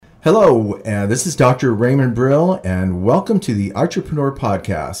Hello, this is Dr. Raymond Brill, and welcome to the Entrepreneur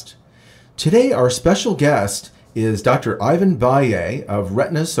Podcast. Today, our special guest is Dr. Ivan Baye of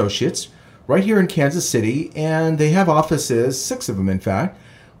Retina Associates, right here in Kansas City, and they have offices, 6 of them in fact,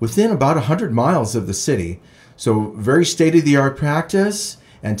 within about 100 miles of the city. So, very state-of-the-art practice,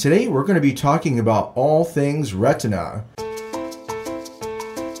 and today we're going to be talking about all things retina.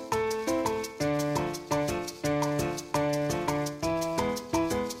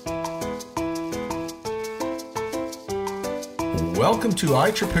 Welcome to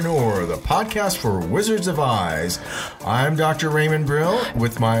Entrepreneur, the podcast for Wizards of Eyes. I'm Dr. Raymond Brill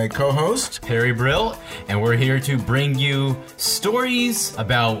with my co-host, Harry Brill, and we're here to bring you stories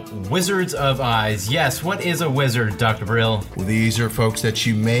about Wizards of Eyes. Yes, what is a wizard, Dr. Brill? Well, these are folks that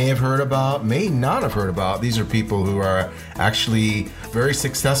you may have heard about, may not have heard about. These are people who are actually very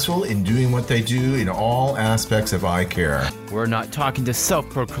successful in doing what they do in all aspects of eye care. We're not talking to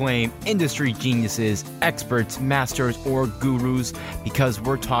self-proclaimed industry geniuses, experts, masters, or gurus, because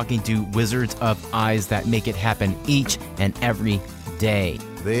we're talking to Wizards of Eyes that make it happen each and every day.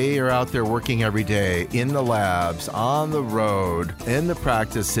 They are out there working every day in the labs, on the road, in the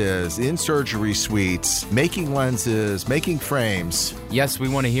practices, in surgery suites, making lenses, making frames. Yes, we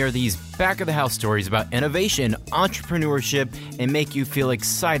want to hear these back-of-the-house stories about innovation, entrepreneurship, and make you feel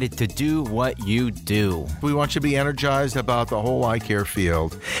excited to do what you do. We want you to be energized about the whole eye care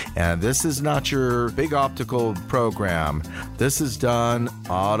field. And this is not your big optical program. This is done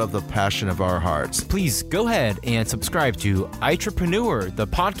out of the passion of our hearts. Please go ahead and subscribe to Entrepreneur,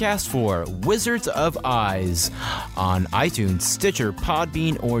 the podcast for Wizards of Eyes on iTunes, Stitcher,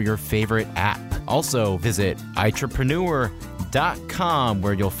 Podbean, or your favorite app. Also, visit entrepreneur.com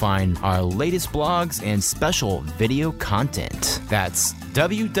where you'll find our latest blogs and special video content. That's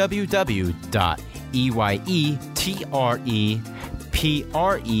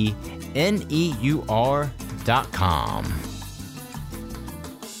www.eyetreepreneur.com.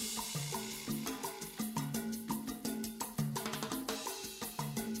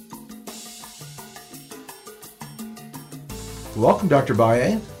 Welcome, Dr.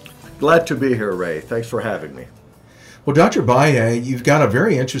 Baye. Glad to be here, Ray. Thanks for having me. Well, Dr. Baye, you've got a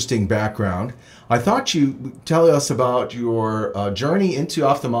very interesting background. I thought you'd tell us about your journey into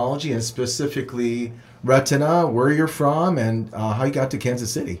ophthalmology and specifically retina, where you're from, and how you got to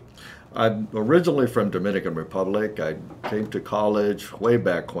Kansas City. I'm originally from Dominican Republic. I came to college way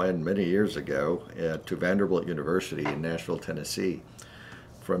back when, many years ago, to Vanderbilt University in Nashville, Tennessee.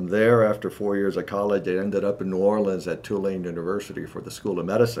 From there, after 4 years of college, I ended up in New Orleans at Tulane University for the School of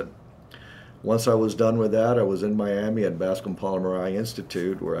Medicine. Once I was done with that, I was in Miami at Bascom Palmer Eye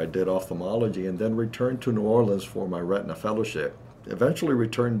Institute, where I did ophthalmology, and then returned to New Orleans for my retina fellowship. Eventually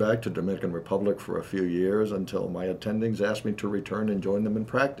returned back to Dominican Republic for a few years until my attendings asked me to return and join them in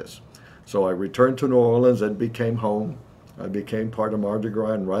practice. So I returned to New Orleans and became home. I became part of Mardi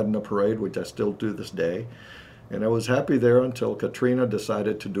Gras and Retina Parade, which I still do this day. And I was happy there until Katrina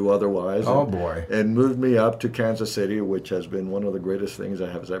decided to do otherwise. And moved me up to Kansas City, which has been one of the greatest things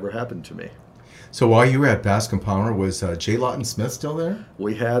that has ever happened to me. So while you were at Bascom Palmer, was J. Lawton Smith still there?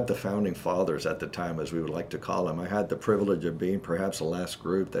 We had the founding fathers at the time, as we would like to call them. I had the privilege of being perhaps the last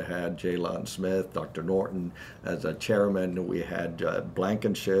group that had J. Lawton Smith, Dr. Norton as a chairman. We had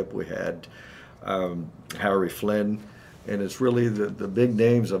Blankenship, we had Harry Flynn, and it's really the big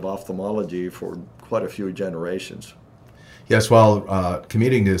names of ophthalmology for quite a few generations. Yes, while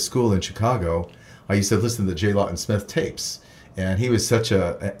commuting to school in Chicago, I used to listen to the J. Lawton Smith tapes, and he was such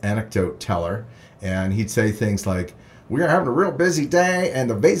an anecdote teller, and he'd say things like, "We were having a real busy day, and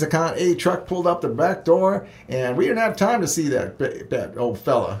the Vasicon A truck pulled up the back door, and we didn't have time to see that old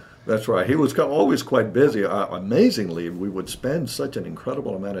fella." That's right. He was always quite busy. Amazingly, we would spend such an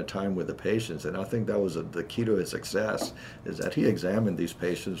incredible amount of time with the patients, and I think that was the key to his success, is that he examined these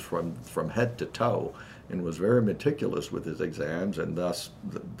patients from head to toe and was very meticulous with his exams, and thus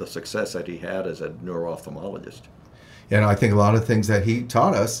the success that he had as a neuro-ophthalmologist. And I think a lot of things that he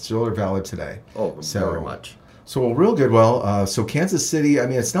taught us still are valid today. Oh, very much. So real good. Well, so Kansas City, I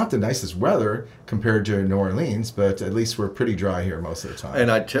mean, it's not the nicest weather compared to New Orleans, but at least we're pretty dry here most of the time.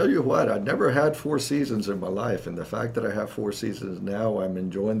 And I tell you what, I never had 4 seasons in my life, and the fact that I have 4 seasons now, I'm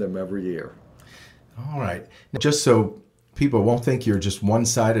enjoying them every year. All right. Just so people won't think you're just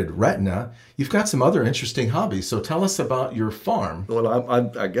one-sided retina, you've got some other interesting hobbies. So tell us about your farm. Well,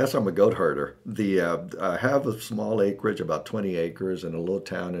 I guess I'm a goat herder. I have a small acreage, about 20 acres, in a little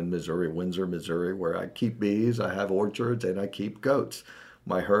town in Missouri, Windsor, Missouri, where I keep bees, I have orchards, and I keep goats.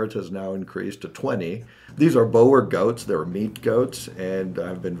 My herd has now increased to 20. These are Boer goats. They're meat goats, and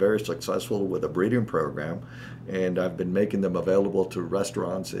I've been very successful with a breeding program, and I've been making them available to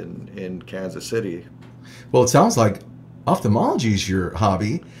restaurants in Kansas City. Well, it sounds like ophthalmology is your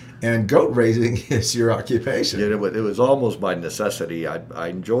hobby and goat raising is your occupation. You know, it was almost by necessity. I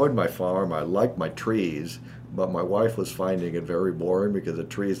enjoyed my farm. I liked my trees, but my wife was finding it very boring because the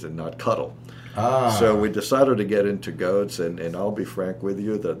trees did not cuddle. So we decided to get into goats, and I'll be frank with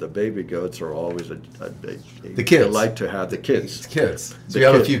you that the baby goats are always the kids. They like to have the kids. Kids. So you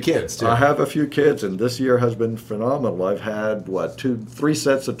have a few kids too. I have a few kids, and this year has been phenomenal. I've had three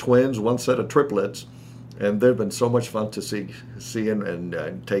sets of twins, one set of triplets, and they've been so much fun to see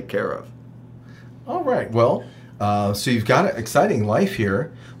and take care of. All right. Well, so you've got an exciting life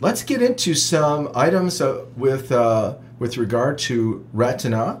here. Let's get into some items with regard to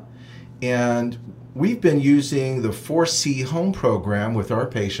retina. And we've been using the 4C Home program with our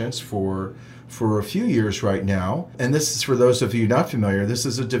patients for a few years right now. And this is, for those of you not familiar, this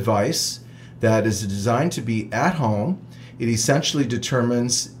is a device that is designed to be at home. It essentially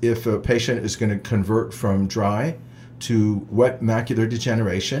determines if a patient is going to convert from dry to wet macular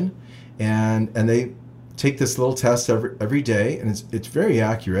degeneration. And they take this little test every day, and it's very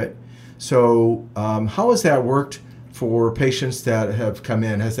accurate. So how has that worked for patients that have come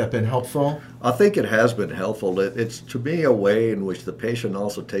in? Has that been helpful? I think it has been helpful. It's to me a way in which the patient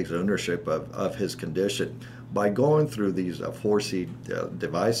also takes ownership of his condition. By going through these 4C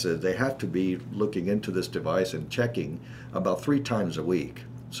devices, they have to be looking into this device and checking about 3 times a week.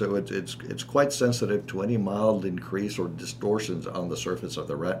 So it's quite sensitive to any mild increase or distortions on the surface of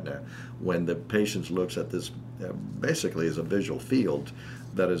the retina when the patient looks at this basically as a visual field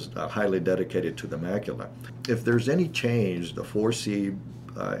that is highly dedicated to the macula. If there's any change, the 4C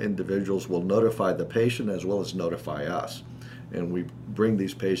individuals will notify the patient as well as notify us. And we bring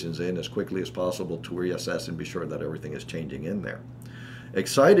these patients in as quickly as possible to reassess and be sure that everything is changing in there.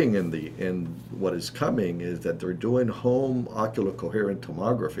 Exciting in what is coming is that they're doing home ocular coherent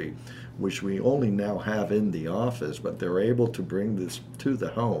tomography, which we only now have in the office, but they're able to bring this to the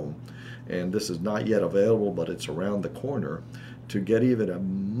home. And this is not yet available, but it's around the corner, to get even a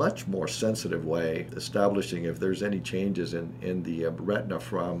much more sensitive way establishing if there's any changes in the retina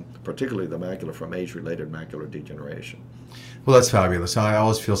from, particularly the macula, from age-related macular degeneration. Well, that's fabulous. I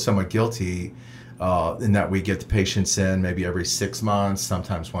always feel somewhat guilty in that we get the patients in maybe every 6 months,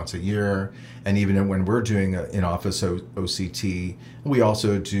 sometimes once a year. And even when we're doing in-office OCT, we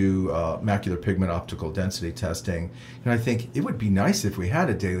also do macular pigment optical density testing. And I think it would be nice if we had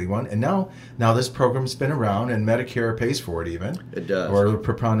a daily one. And now this program's been around, and Medicare pays for it even. It does. Or the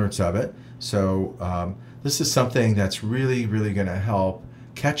preponderance of it. So this is something that's really, really going to help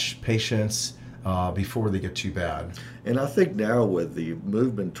catch patients before they get too bad. And I think now with the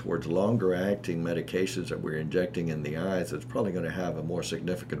movement towards longer acting medications that we're injecting in the eyes, it's probably going to have a more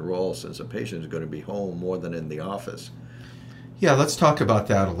significant role since the patient is going to be home more than in the office. Yeah, let's talk about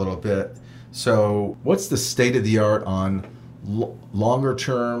that a little bit. So what's the state of the art on longer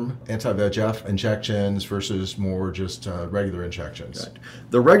term anti-VEGF injections versus more just regular injections? Right.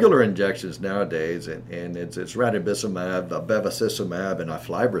 The regular injections nowadays, and it's ranibizumab, bevacizumab, and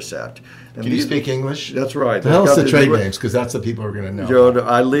aflibercept. And Can you speak English? That's right. Tell us the trade names, because that's the people who are going to know.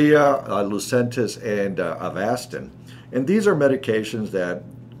 Eylea, Lucentis, and Avastin. And these are medications that,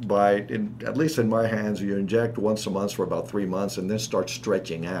 at least in my hands, you inject once a month for about 3 months and then start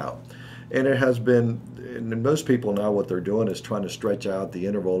stretching out. And it has been, and most people now what they're doing is trying to stretch out the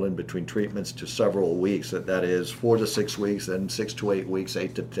interval in between treatments to several weeks. That is 4 to 6 weeks, and 6 to 8 weeks,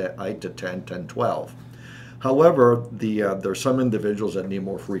 8 to 10, 10, 12. However, there are some individuals that need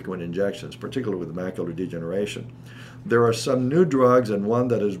more frequent injections, particularly with macular degeneration. There are some new drugs, and one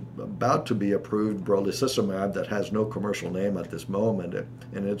that is about to be approved, brolucizumab, that has no commercial name at this moment,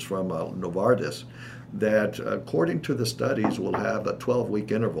 and it's from Novartis, that according to the studies will have a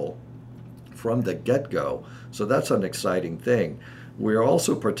 12-week interval from the get-go. So that's an exciting thing. We're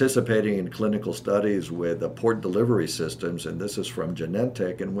also participating in clinical studies with port delivery systems, and this is from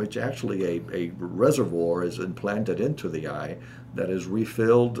Genentech, in which actually a reservoir is implanted into the eye that is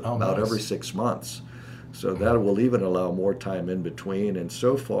refilled about every 6 months. So that will even allow more time in between. And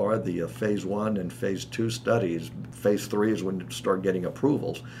so far, the phase 1 and phase 2 studies, phase 3 is when you start getting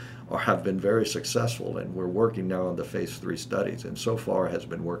approvals, have been very successful. And we're working now on the phase 3 studies. And so far has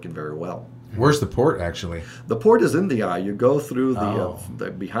been working very well. Where's the port, actually? The port is in the eye. You go through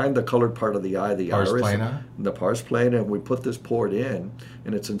the behind the colored part of the eye, the pars iris, plana? The pars plana, and we put this port in,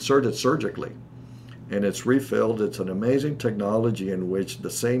 and it's inserted surgically. And it's refilled. It's an amazing technology in which the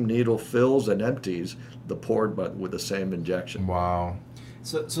same needle fills and empties the port, but with the same injection. Wow.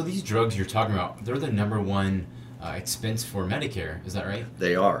 So these drugs you're talking about, they're the number one expense for Medicare. Is that right?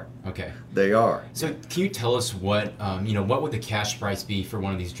 They are. Okay. They are. So can you tell us what what would the cash price be for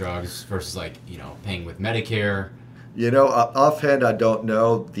one of these drugs versus paying with Medicare? Offhand, I don't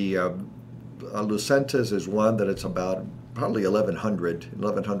know. The Lucentis is one that it's about probably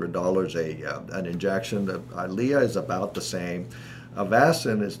 $1,100 an injection. The Eylea is about the same.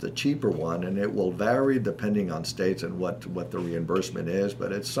 Avastin is the cheaper one, and it will vary depending on states and what the reimbursement is,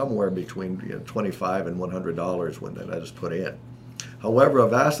 but it's somewhere between $25 and $100 when that is put in. However,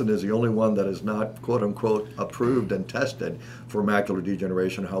 Avastin is the only one that is not, quote unquote, approved and tested for macular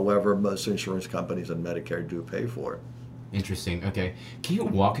degeneration. However, most insurance companies and Medicare do pay for it. Interesting. Okay. Can you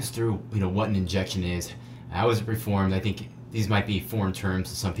walk us through, what an injection is? How is it performed? I think these might be foreign terms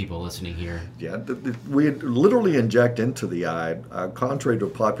to some people listening here. Yeah, we literally inject into the eye. Contrary to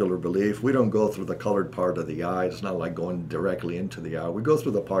popular belief, we don't go through the colored part of the eye. It's not like going directly into the eye. We go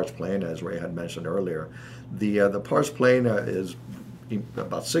through the pars plana, as Ray had mentioned earlier. The pars plana is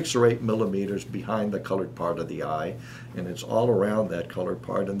about 6 or 8 millimeters behind the colored part of the eye, and it's all around that colored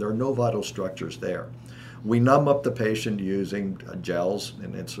part, and there are no vital structures there. We numb up the patient using gels,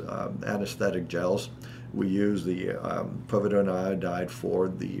 and it's anesthetic gels. We use the povidone iodide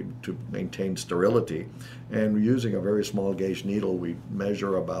to maintain sterility, and using a very small gauge needle, we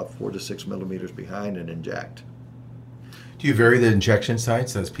measure about 4 to 6 millimeters behind and inject. Do you vary the injection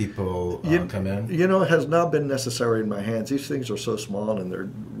sites as people come in? It has not been necessary in my hands. These things are so small and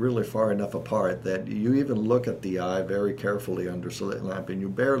they're really far enough apart that you even look at the eye very carefully under slit lamp and you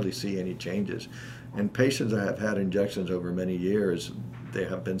barely see any changes. And patients that have had injections over many years, there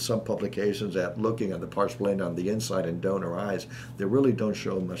have been some publications that looking at the pars plana on the inside and donor eyes, they really don't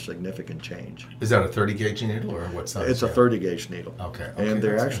show much significant change. Is that a 30 gauge needle or what size? It's a 30 gauge needle. Okay. And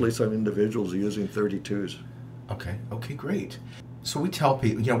there are actually some individuals using 32s. Okay, great. So we tell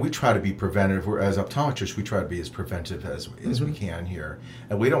people, we try to be preventive. As optometrists, we try to be as preventive as we can here.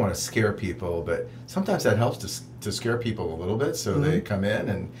 And we don't want to scare people, but sometimes that helps to scare people a little bit so they come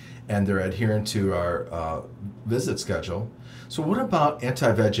in and they're adherent to our visit schedule. So what about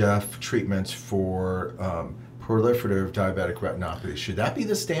anti-VEGF treatments for proliferative diabetic retinopathy? Should that be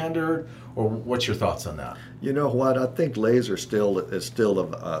the standard, or what's your thoughts on that? You know what? I think laser is still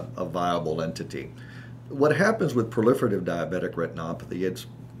a viable entity. What happens with proliferative diabetic retinopathy, it's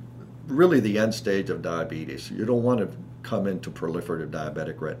really the end stage of diabetes. You don't want to come into proliferative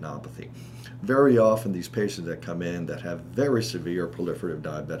diabetic retinopathy. Very often these patients that come in that have very severe proliferative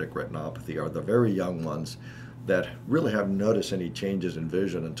diabetic retinopathy are the very young ones that really haven't noticed any changes in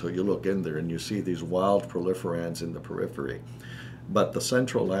vision until you look in there and you see these wild proliferans in the periphery. But the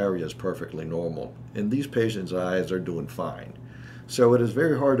central area is perfectly normal. In these patients' eyes, they're doing fine. So it is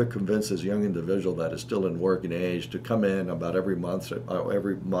very hard to convince this young individual that is still in working age to come in about every month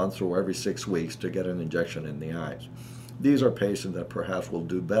or every 6 weeks to get an injection in the eyes. These are patients that perhaps will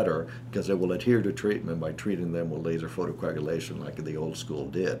do better because they will adhere to treatment by treating them with laser photocoagulation like the old school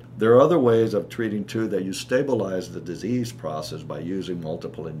did. There are other ways of treating too that you stabilize the disease process by using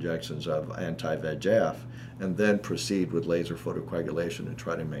multiple injections of anti-VEGF and then proceed with laser photocoagulation and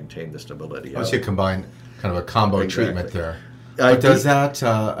try to maintain the stability. I see a combined kind of a combo treatment there. But does that,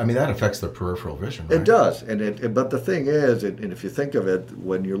 that affects the peripheral vision, right? It does, but the thing is, and if you think of it,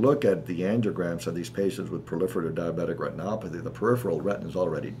 when you look at the angiograms of these patients with proliferative diabetic retinopathy, the peripheral retina is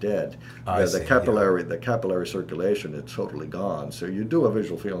already dead. The capillary circulation is totally gone. So you do a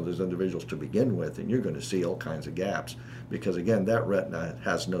visual field of these individuals to begin with, and you're going to see all kinds of gaps because, again, that retina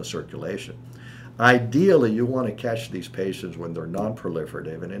has no circulation. Ideally, you want to catch these patients when they're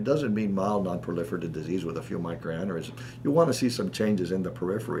non-proliferative, and it doesn't mean mild non-proliferative disease with a few microaneurysms. You want to see some changes in the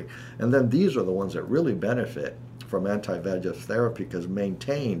periphery, and then these are the ones that really benefit from anti-VEGF therapy because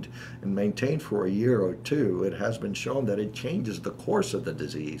maintained for a year or two, it has been shown that it changes the course of the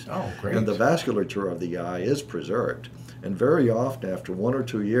disease. Oh, great. And the vasculature of the eye is preserved. And very often, after 1 or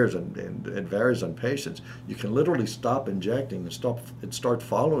 2 years, and it varies on patients, you can literally stop injecting and start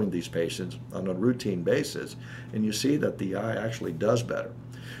following these patients on a routine basis, and you see that the eye actually does better.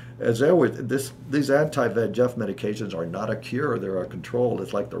 As always, these anti-VEGF medications are not a cure; they're a control.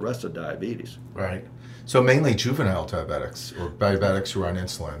 It's like the rest of diabetes. Right. So mainly juvenile diabetics or diabetics who are on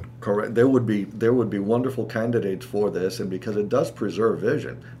insulin. Correct. There would be wonderful candidates for this, and because it does preserve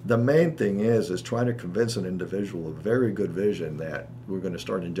vision. The main thing is trying to convince an individual with very good vision that we're going to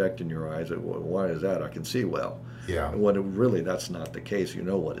start injecting your eyes. Why is that? I can see well. Yeah. And when really that's not the case. You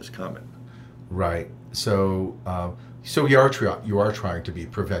know what is coming. Right. So you are trying to be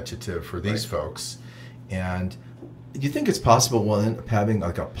preventative for these folks, and do you think it's possible we'll end up having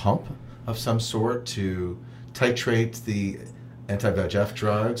like a pump of some sort to titrate the anti-VEGF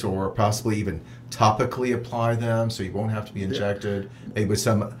drugs, or possibly even topically apply them so you won't have to be injected, maybe with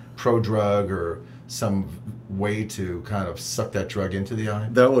some prodrug or some way to kind of suck that drug into the eye?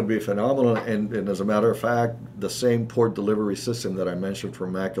 That would be phenomenal. And as a matter of fact, the same port delivery system that I mentioned for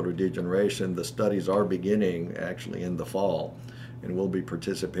macular degeneration, the studies are beginning actually in the fall. And we'll be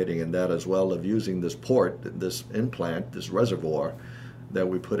participating in that as well, of using this port, this implant, this reservoir that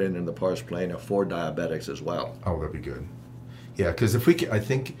we put in the pars plana for diabetics as well. Oh, that'd be good. Yeah, because I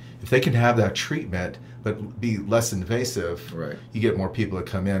think if they can have that treatment but be less invasive, Right. you get more people that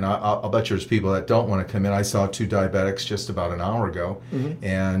come in. I'll bet you there's people that don't want to come in. I saw 2 diabetics just about an hour ago,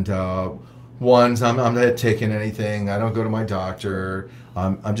 and one's, I'm not taking anything. I don't go to my doctor.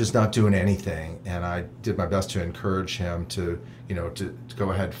 I'm just not doing anything. And I did my best to encourage him to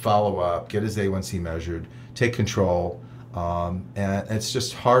go ahead, follow up, get his A1C measured, take control. And it's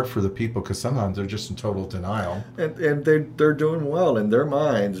just hard for the people because sometimes they're just in total denial. And they're doing well in their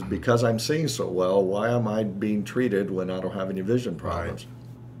minds because I'm seeing so well. Why am I being treated when I don't have any vision problems?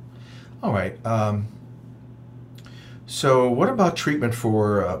 All right. So what about treatment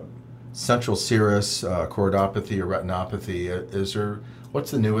for central serous choroidopathy or retinopathy?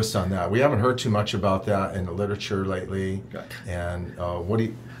 What's the newest on that? We haven't heard too much about that in the literature lately. Okay. And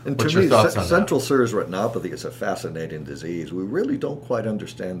And what's to your me, thoughts on central serous retinopathy is a fascinating disease. We really don't quite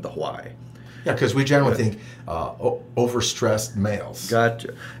understand the why. Yeah, because we generally think overstressed males.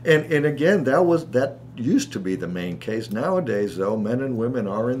 Gotcha. And again, that used to be the main case. Nowadays, though, men and women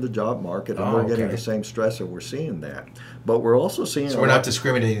are in the job market and they're getting the same stress, and we're seeing that. But we're also seeing... So we're not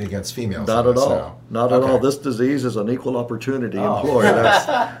discriminating against females. Not at all. Now. Not at all. This disease is an equal opportunity employer.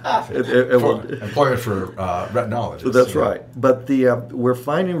 Employment for retinologists. That's right. But we're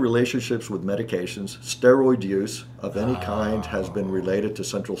finding relationships with medications. Steroid use of any kind has been related to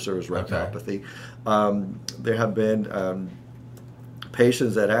central serous retinopathy. There have been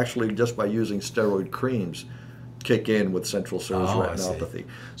patients that actually, just by using steroid creams, kick in with central serous retinopathy.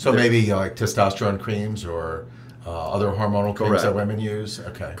 So maybe like testosterone creams or other hormonal creams that women use?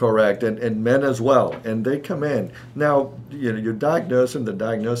 Okay. Correct. And men as well. And they come in. Now, you diagnose them. The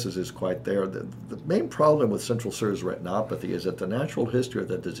diagnosis is quite there. The main problem with central serous retinopathy is that the natural history of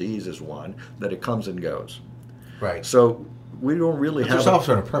the disease is one, that it comes and goes. Right. So we don't really have... There's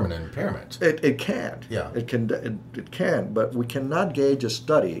also a permanent impairment. It can. Yeah. It can, but we cannot gauge a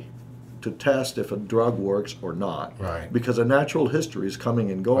study to test if a drug works or not. Right. Because a natural history is coming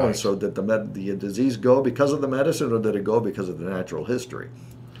and going, so did the disease go because of the medicine, or did it go because of the natural history?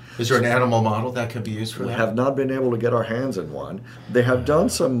 Is there an animal model that could be used for that? We have not been able to get our hands in one. They have done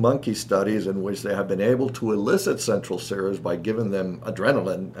some monkey studies in which they have been able to elicit central serous by giving them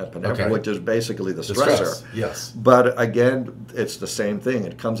adrenaline, epinephrine, which is basically the stressor. Yes. But again, it's the same thing.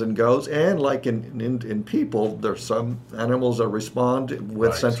 It comes and goes. And like in people, there's some animals that respond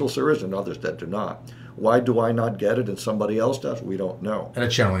with central serous and others that do not. Why do I not get it and somebody else does? We don't know. And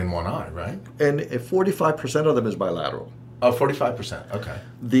it's generally in one eye, right? And 45% of them is bilateral. Oh, 45%. Okay.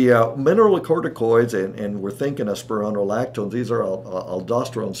 The mineralocorticoids, and we're thinking of spironolactones, these are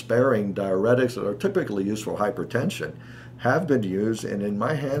aldosterone-sparing diuretics that are typically used for hypertension, have been used, and in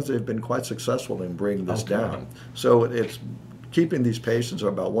my hands they've been quite successful in bringing this down. So it's keeping these patients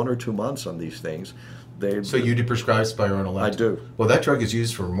about 1 or 2 months on these things. So you do prescribe spironolactone? I do. Well, that drug is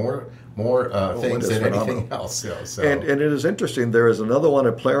used for more things than anything else. Yeah, so. And it is interesting. There is another one,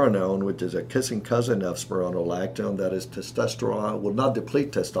 eplerenone, which is a kissing cousin of spironolactone, that is testosterone, will not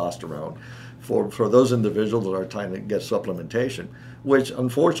deplete testosterone for those individuals that are trying to get supplementation, which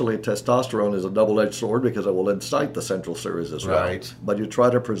unfortunately testosterone is a double-edged sword because it will incite the central serous as well. Right. But you try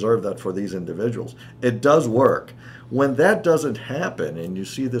to preserve that for these individuals. It does work. When that doesn't happen and you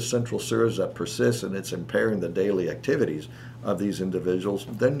see the central serous that persists and it's impairing the daily activities of these individuals,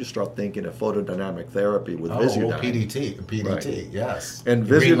 then you start thinking of photodynamic therapy with Visudyne. PDT, yes. And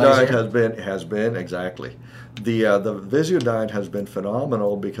Visudyne has been exactly. The Visudyne has been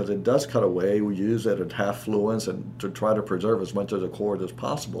phenomenal because it does cut away. We use it at half fluence and to try to preserve as much of the cord as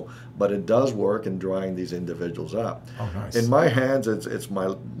possible. But it does work in drying these individuals up. Oh, nice. In my hands, it's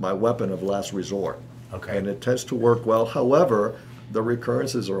my weapon of last resort. Okay. And it tends to work well. However, the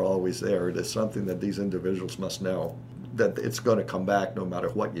recurrences are always there. It is something that these individuals must know, that it's going to come back no matter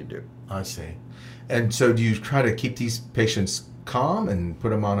what you do. I see. And so do you try to keep these patients calm and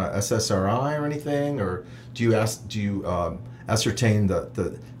put them on a SSRI or anything? Or do you ascertain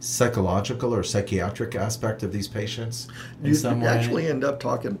the psychological or psychiatric aspect of these patients in some way? You actually end up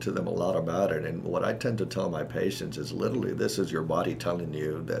talking to them a lot about it. And what I tend to tell my patients is literally, this is your body telling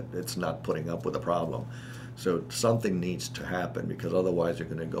you that it's not putting up with a problem. So something needs to happen, because otherwise you're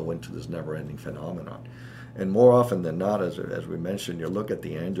going to go into this never-ending phenomenon. And more often than not, as we mentioned, you look at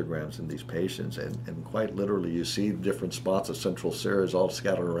the angiograms in these patients, and quite literally you see different spots of central serous all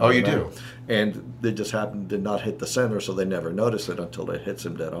scattered around. Oh, you do? And they just did not hit the center, so they never notice it until it hits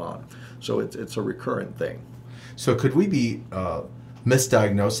them dead on. So it's a recurrent thing. So could we be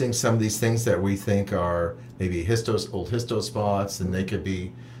misdiagnosing some of these things that we think are maybe old histo spots, and they could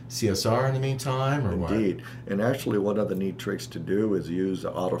be CSR in the meantime, or what? Indeed. And actually, one of the neat tricks to do is use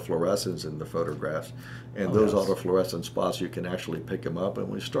autofluorescence in the photographs. And those autofluorescent spots, you can actually pick them up. And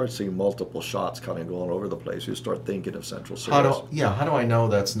when you start seeing multiple shots kind of going over the place, you start thinking of central serous. How do I know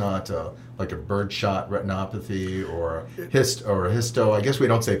that's not like a birdshot retinopathy or histo? I guess we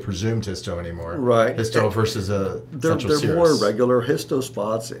don't say presumed histo anymore. Right. Histo versus a central serous. They're more regular. Histo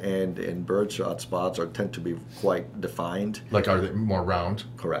spots and birdshot spots tend to be quite defined. Like, are they more round?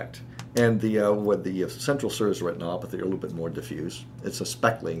 Correct. And with the central serous retinopathy are a little bit more diffuse. It's a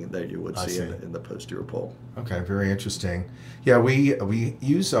speckling that you would see in the posterior pole. Okay, very interesting. Yeah, we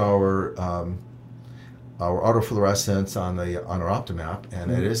use our autofluorescence on our Optomap,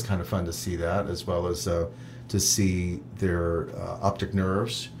 and it is kind of fun to see that, as well as to see their optic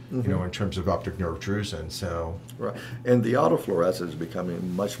nerves, in terms of optic nerve drusen. So right, and the autofluorescence is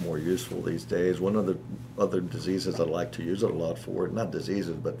becoming much more useful these days. One of the other diseases I like to use it a lot for, not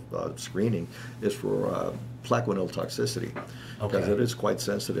diseases but screening, is for plaquenil toxicity, because it is quite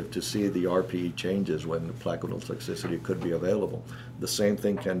sensitive to see the RPE changes when the plaquenil toxicity could be available. The same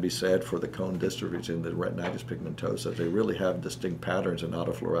thing can be said for the cone dystrophies in the retinitis pigmentosa. They really have distinct patterns in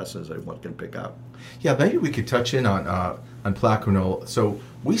autofluorescence that one can pick up. Yeah, maybe we could touch in on plaquenil. So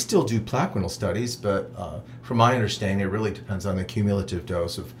we still do plaquenil studies, but from my understanding, it really depends on the cumulative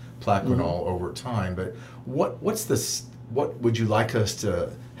dose of plaquenil over time. But what would you like us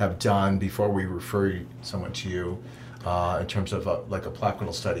to have done before we refer someone to you in terms of like a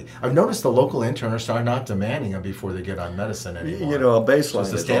plaquenil study? I've noticed the local internists are not demanding them before they get on medicine anymore. A baseline so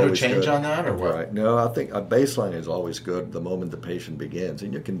is the standard change on that, or what? Right. No, I think a baseline is always good the moment the patient begins,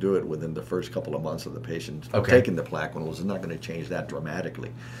 and you can do it within the first couple of months of the patient taking the plaquenils. It's not going to change that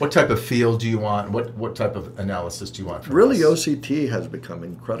dramatically. What type of field do you want? What type of analysis do you want from Really, us? OCT has become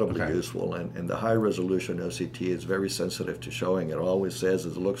incredibly useful, and the high-resolution OCT is very sensitive to showing. It always says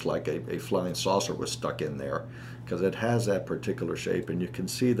it looks like a flying saucer was stuck in there, because it has that particular shape, and you can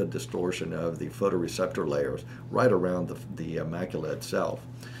see the distortion of the photoreceptor layers right around the macula itself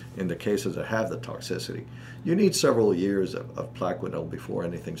in the cases that have the toxicity. You need several years of plaquenil before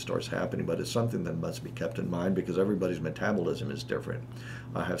anything starts happening, but it's something that must be kept in mind because everybody's metabolism is different.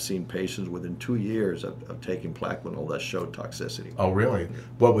 I have seen patients within 2 years of taking plaquenil that showed toxicity. Oh, really?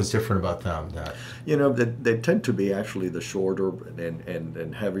 What was different about them? They tend to be actually the shorter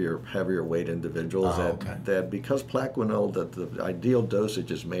and heavier weight individuals. That because plaquenil, the ideal dosage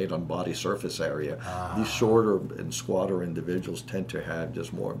is made on body surface area. These shorter and squatter individuals tend to have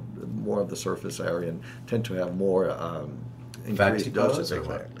just more of the surface area and tend to have more increased doses.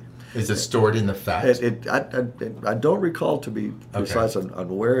 Exactly. Is it stored in the fat? I don't recall to be precise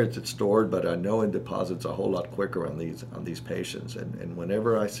on where it's stored, but I know it deposits a whole lot quicker on these patients. And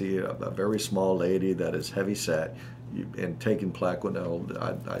whenever I see a very small lady that is heavy set and taking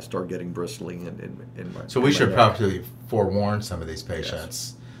plaquenil, I start getting bristling in my. So we should probably forewarn some of these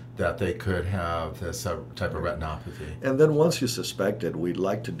patients that they could have this type of retinopathy. And then once you suspect it, we'd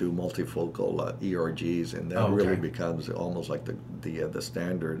like to do multifocal ERGs, and that really becomes almost like the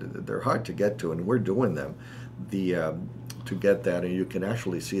standard. They're hard to get to, and we're doing them to get that, and you can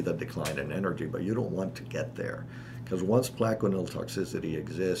actually see the decline in energy, but you don't want to get there. Because once plaquenil toxicity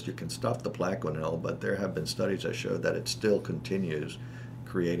exists, you can stop the plaquenil, but there have been studies that show that it still continues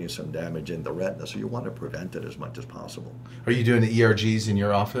creating some damage in the retina, so you want to prevent it as much as possible. Are you doing the ERGs in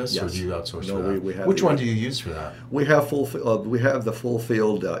your office, or do you outsource for that? We have. Which one do you use for that? We have we have the full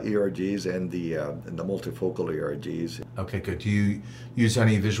field ERGs and the multifocal ERGs. Okay, good. Do you use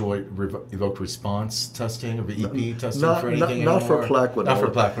any visual evoked response testing or EP testing for anything? Not for plaquenil. Not for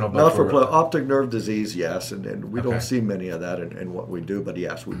plaquenil, but not for optic nerve disease. Yes, and we don't see many of that in what we do, but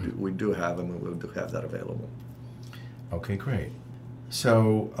yes, we do have them, and we do have that available. Okay, great.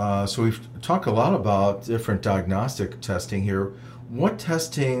 So we've talked a lot about different diagnostic testing here. What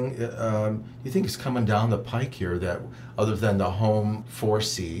testing you think is coming down the pike here that, other than the home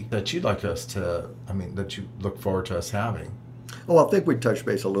 4C, that you'd like us to, that you look forward to us having? Well, I think we touched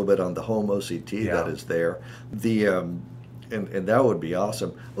base a little bit on the home OCT that is there. And that would be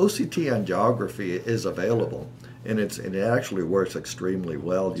awesome. OCT angiography is available. And it actually works extremely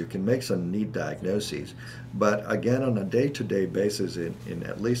well. You can make some neat diagnoses, but again, on a day-to-day basis, in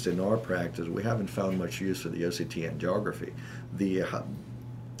at least in our practice, we haven't found much use for the OCT angiography. The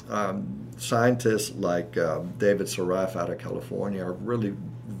scientists like David Saraf out of California are really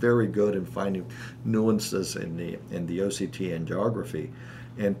very good in finding nuances in the OCT angiography,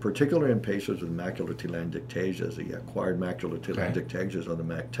 and particularly in patients with macular telangiectasias, the acquired macular telangiectasias on the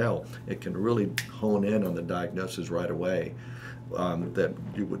MACTEL, it can really hone in on the diagnosis right away that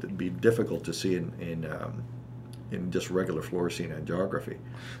you would be difficult to see in just regular fluorescein angiography.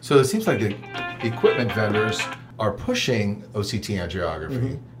 So it seems like the equipment vendors are pushing OCT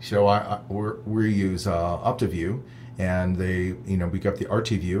angiography. So we use OptiView, and they, we got the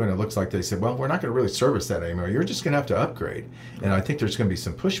RTView, and it looks like they said, well, we're not going to really service that anymore. You're just going to have to upgrade. And I think there's going to be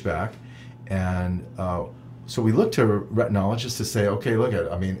some pushback. And so we look to retinologists to say, okay, look at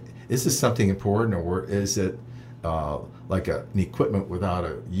it. I mean, is this something important, or is it like an equipment without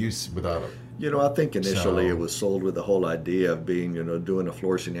a use, without a... I think initially it was sold with the whole idea of being, doing a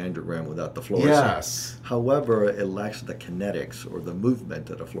fluorescein angiogram without the fluorescein. Yes. However, it lacks the kinetics or the movement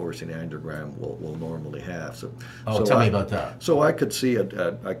that a fluorescein angiogram will normally have. So tell me about that. So I could see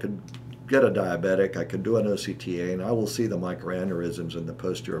I could get a diabetic, I could do an OCTA, and I will see the microaneurysms in the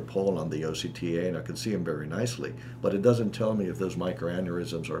posterior pole on the OCTA, and I can see them very nicely. But it doesn't tell me if those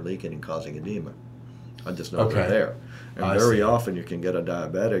microaneurysms are leaking and causing edema. I just know they're there. And very often you can get a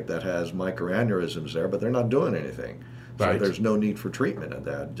diabetic that has microaneurysms there, but they're not doing anything. So there's no need for treatment of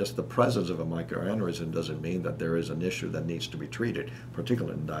that. Just the presence of a microaneurysm doesn't mean that there is an issue that needs to be treated,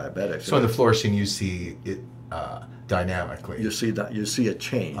 particularly in diabetics. So in the fluorescein, you see it dynamically. You see a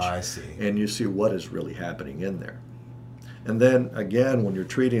change. I see. And you see what is really happening in there. And then again, when you're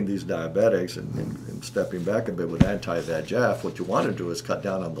treating these diabetics and stepping back a bit with anti-VEGF, what you want to do is cut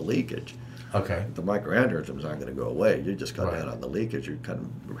down on the leakage. Okay. The microaneurysms aren't going to go away. You just cut down on the leakage. You kind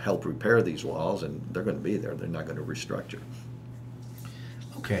of help repair these walls, and they're going to be there. They're not going to restructure.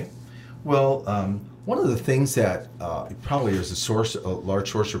 Okay. Well, one of the things that probably is a large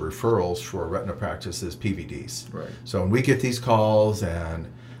source of referrals for retina practice is PVDs. Right. So when we get these calls,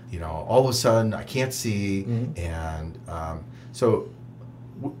 and all of a sudden I can't see, and so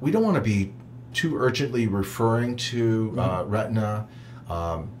we don't want to be too urgently referring to retina.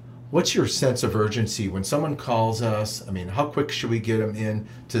 What's your sense of urgency when someone calls us? I mean, how quick should we get them in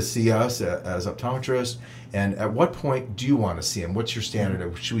to see us as optometrists? And at what point do you want to see them? What's your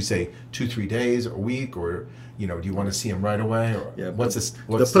standard? Should we say 2-3 days, a week, or do you want to see them right away? Or what's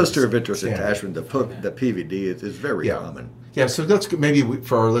the posterior vitreous attachment, the PVD, is very common. Yeah, so let's maybe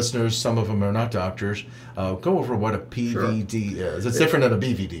for our listeners, some of them are not doctors, go over what a PVD is. It's different than a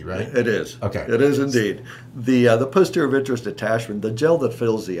BVD, right? It is. Okay. It is indeed. The posterior vitreous detachment, the gel that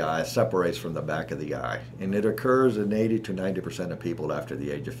fills the eye, separates from the back of the eye, and it occurs in 80 to 90% of people after the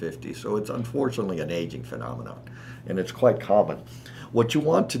age of 50. So it's unfortunately an aging phenomenon, and it's quite common. What you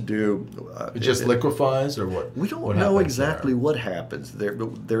want to do... it just liquefies, or what? We don't know exactly what happens.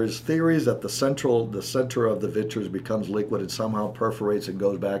 There is theories that the center of the vitreous becomes liquid and somehow perforates and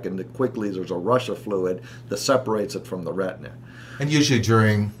goes back, and quickly there's a rush of fluid that separates it from the retina. And usually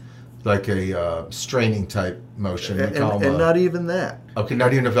during like a straining type motion. And not even that. Okay,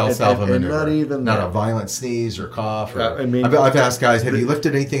 not even a Valsalva maneuver. Not even not that. a violent sneeze or cough. Or, I've asked guys, have you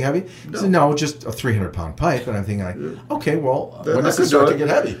lifted anything heavy? He said, no, just a 300-pound pipe. And I'm thinking, okay, well, when does it start to get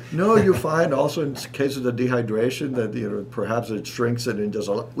heavy? No, you find also in cases of dehydration that perhaps it shrinks it and just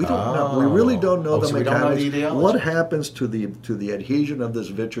we don't know. We really don't know the mechanics. What happens to the adhesion of this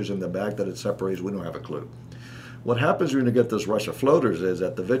vitreous in the back that it separates? We don't have a clue. What happens when you get this rush of floaters is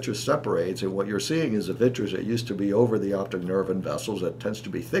that the vitreous separates, and what you're seeing is a vitreous that used to be over the optic nerve and vessels that tends to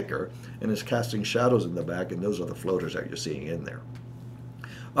be thicker and is casting shadows in the back, and those are the floaters that you're seeing in there.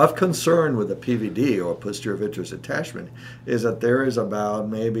 Of concern with the PVD, or posterior vitreous attachment, is that there is about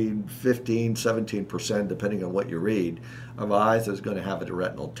maybe 15, 17%, depending on what you read, of eyes that's going to have a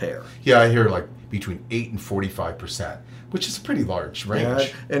retinal tear. Yeah, I hear like between 8 and 45%, which is a pretty large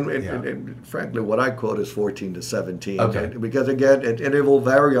range. Yeah, and frankly, what I quote is 14 to 17. Okay. Because again, it will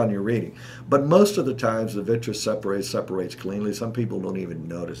vary on your reading. But most of the times the vitreous separates cleanly. Some people don't even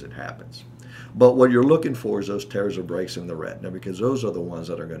notice it happens. But what you're looking for is those tears or breaks in the retina, because those are the ones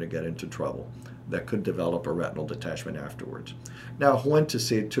that are going to get into trouble, that could develop a retinal detachment afterwards. Now, when to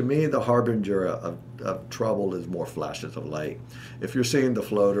see it, to me, the harbinger of trouble is more flashes of light. If you're seeing the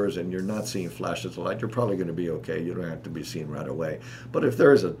floaters and you're not seeing flashes of light, you're probably going to be okay. You don't have to be seen right away. But if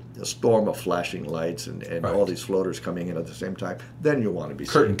there is a storm of flashing lights and all these floaters coming in at the same time, then you want to be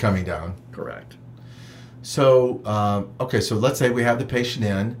seen. Curtain coming down. Correct. So, okay, so let's say we have the patient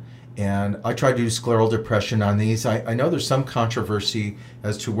in, And I tried to do scleral depression on these. I know there's some controversy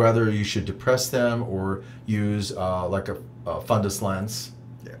as to whether you should depress them or use like a fundus lens.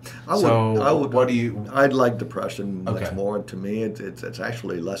 Yeah. What do you? I'd like depression much Okay. more. To me, it's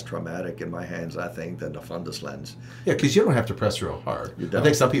actually less traumatic in my hands, I think, than the fundus lens. Yeah, because you don't have to press real hard. You I don't.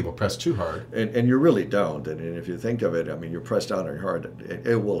 think some people press too hard. And you really don't. And if you think of it, I mean, you press down on your heart,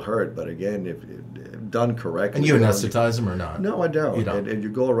 it will hurt. But again, if done correctly. And you anesthetize them or not? No, I don't. You don't. And you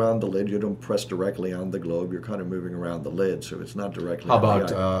go around the lid. You don't press directly on the globe. You're kind of moving around the lid, so it's not directly. How on the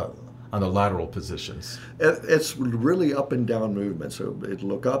about eye. on the lateral positions? It's really up and down movement. So it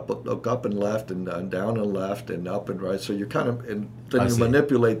look up and left, and down and left, and up and right. So you kind of, and then I you see.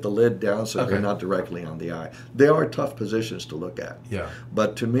 manipulate the lid down so they're Okay. not directly on the eye. They are tough positions to look at. Yeah.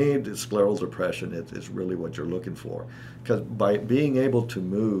 But to me, the scleral depression is really what you're looking for, because by being able to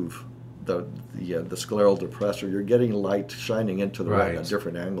move the scleral depressor, you're getting light shining into the retina Right. at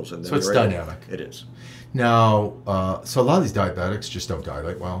different angles, and then So it's you're able- dynamic. It is. Now, so a lot of these diabetics just don't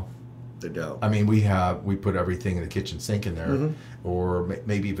dilate well. They don't. I mean, we put everything in the kitchen sink in there, or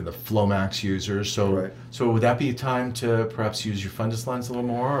maybe even the Flomax users. So, Right. so would that be a time to perhaps use your fundus lens a little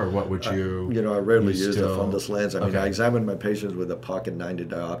more, or what would you? I rarely you use the still- fundus lens. I mean, Okay. I examine my patients with a pocket 90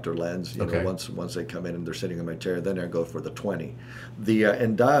 diopter lens. Okay. Once they come in and they're sitting in my chair, then I go for the 20.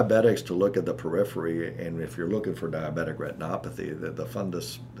 In diabetics, to look at the periphery, and if you're looking for diabetic retinopathy, the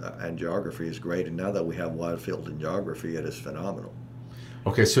fundus angiography is great. And now that we have wide field angiography, it is phenomenal.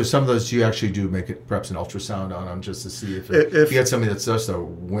 Okay, so some of those you actually do make it perhaps an ultrasound on them just to see if If- you had somebody that's just a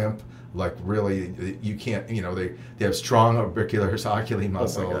wimp, like really you can't, they have strong orbicularis oculi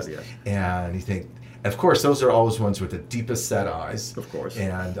muscles, yes. and you think, and of course those are always ones with the deepest set eyes, Of course.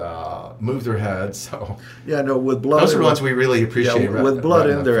 and move their heads. So Yeah, no, with blood. those are ones we really appreciate. Yeah, with blood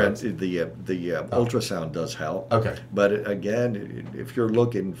in there, friends. the ultrasound does help. Okay. But again, if you're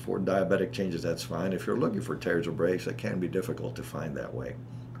looking for diabetic changes, that's fine. If you're looking for tears or breaks, it can be difficult to find that way.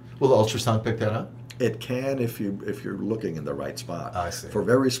 Will the ultrasound pick that up? It can if you're looking in the right spot. I see. For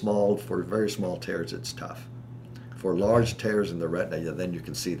very small tears, it's tough. For large tears in the retina, then you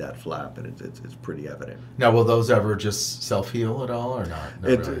can see that flap, and it's pretty evident. Now, will those ever just self-heal at all, or not?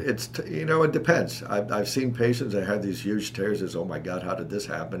 Not really? It depends. I've seen patients that have these huge tears. As, oh my God, how did this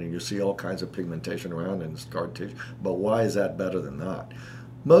happen? And you see all kinds of pigmentation around and scar tissue. But why is that better than not?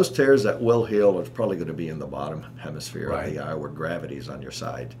 Most tears that will heal are probably going to be in the bottom hemisphere Right. of the eye, where gravity is on your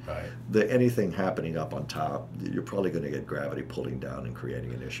side. Right. Anything happening up on top, you're probably going to get gravity pulling down and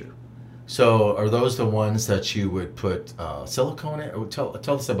creating an issue. So are those the ones that you would put silicone in? Tell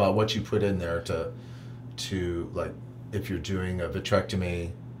us about what you put in there to like if you're doing a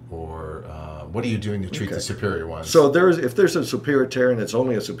vitrectomy, or what are you doing to treat the superior ones? So if there's a superior tear, and it's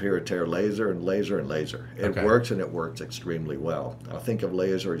only a superior tear, laser and laser and laser. It Okay. works, and it works extremely well. I think of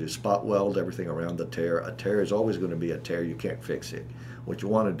laser as you spot weld everything around the tear. A tear is always going to be a tear. You can't fix it. What you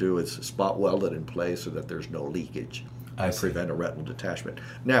want to do is spot weld it in place so that there's no leakage. I And see. prevent a retinal detachment.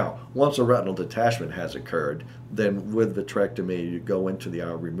 Now, once a retinal detachment has occurred, then with vitrectomy, you go into the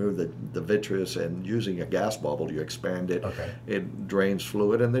eye, remove the vitreous, and using a gas bubble, you expand it. Okay. It drains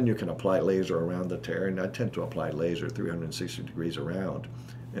fluid, and then you can apply laser around the tear. And I tend to apply laser 360 degrees around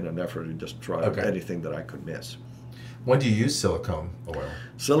in an effort to just try Okay. anything that I could miss. When do you use silicone oil?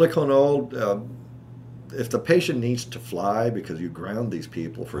 Silicone oil, if the patient needs to fly, because you ground these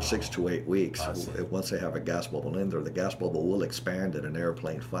people for 6 to 8 weeks, I see. once they have a gas bubble in there, the gas bubble will expand at an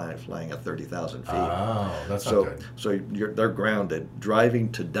airplane flying at 30,000 feet. Oh, that's not good. So they're grounded.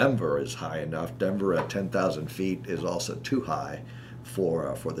 Driving to Denver is high enough. Denver at 10,000 feet is also too high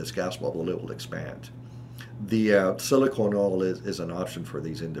for this gas bubble. It will expand. The silicone oil is an option for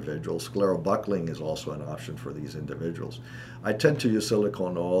these individuals. Scleral buckling is also an option for these individuals. I tend to use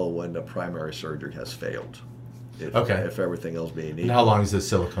silicone oil when the primary surgery has failed. If everything else being equal. And how long is the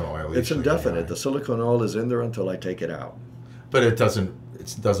silicone oil? It's usually? indefinite. The silicone oil is in there until I take it out. But it doesn't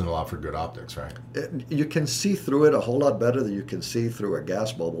allow for good optics, right? You can see through it a whole lot better than you can see through a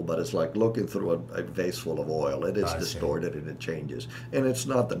gas bubble, but it's like looking through a vase full of oil. It is I see. distorted, and it changes. And it's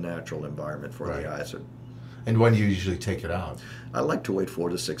not the natural environment for Right. the eyes. And when do you usually take it out? I like to wait 4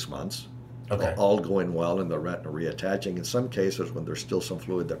 to 6 months. Okay. All going well and the retina reattaching. In some cases, when there's still some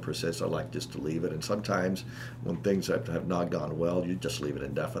fluid that persists, I like just to leave it. And sometimes when things have not gone well, you just leave it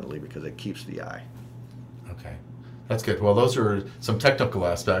indefinitely because it keeps the eye. Okay. That's good. Well, those are some technical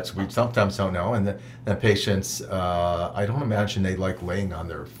aspects we sometimes don't know. And the patients, I don't imagine they like laying on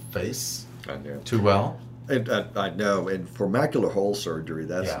their face I know. too well. I know, and for macular hole surgery,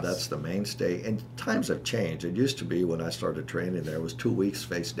 Yes. that's the mainstay. And times have changed. It used to be when I started training there, it was 2 weeks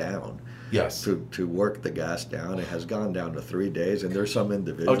face down Yes. to work the gas down. It has gone down to 3 days, and there's some Oh,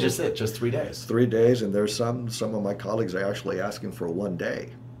 individuals. just 3 days. 3 days, and there's some of my colleagues are actually asking for 1 day.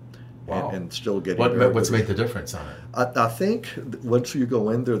 Wow. And still getting What's made the difference on it? I think once you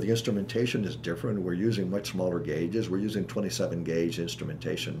go in there, the instrumentation is different. We're using much smaller gauges. We're using 27 gauge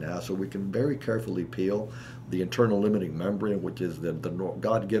instrumentation now, so we can very carefully peel the internal limiting membrane, which is the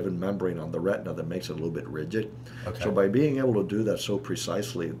God-given membrane on the retina that makes it a little bit rigid. Okay. So by being able to do that so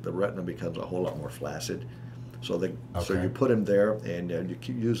precisely, the retina becomes a whole lot more flaccid. So Okay. you put them there, and you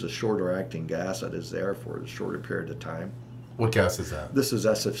use a shorter acting gas that is there for a shorter period of time. What gas is that? This is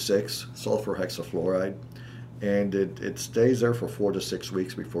SF6, sulfur hexafluoride, and it stays there for 4 to 6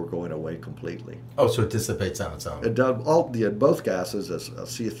 weeks before going away completely. Oh, so it dissipates on its own. It does both gases, as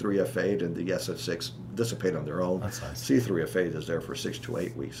C3F8 and the SF6, dissipate on their own. That's nice. C3F8 is there for 6 to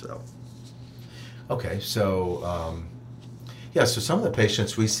 8 weeks, though. Okay, so yeah, so some of the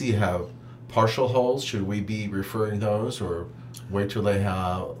patients we see have partial holes. Should we be referring those, or wait till they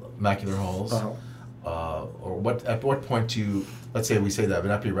have macular holes? Or at what point do you, let's say we say they have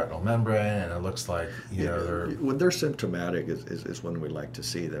an epiretinal membrane and it looks like, they're... When they're symptomatic is when we like to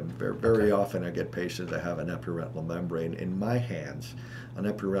see them. Very often I get patients that have an epiretinal membrane. In my hands, an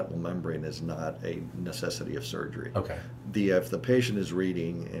epiretinal membrane is not a necessity of surgery. Okay. If the patient is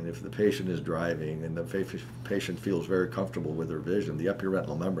reading and if the patient is driving and the patient feels very comfortable with their vision, the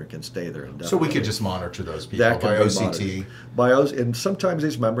epiretinal membrane can stay there indefinitely. So we could just monitor those people That can by be OCT. monitored. And sometimes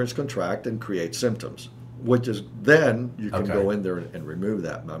these membranes contract and create symptoms, which is then you can Okay. go in there and remove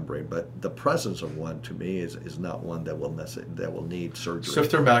that membrane. But the presence of one, to me, is not one that will need surgery. So if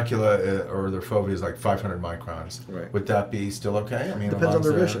their macula or their fovea is like 500 microns, Right. would that be still okay? I mean, Depends on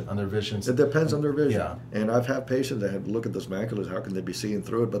their vision. On their vision. It depends on their vision. Yeah. And I've had patients that have look at this macula, how can they be seeing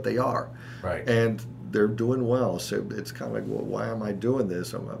through it? But they are. Right. And they're doing well. So it's kind of like, well, why am I doing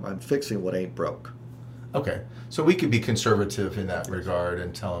this? I'm fixing what ain't broke. Okay, so we could be conservative in that regard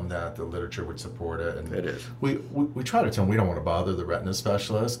and tell them that the literature would support it. And It is. We try to tell them we don't want to bother the retina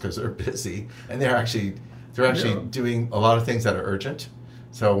specialists because they're busy and they're actually doing a lot of things that are urgent.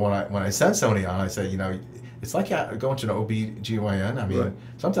 So when I send somebody on, I say, it's like going to an OB/GYN. I mean, Right.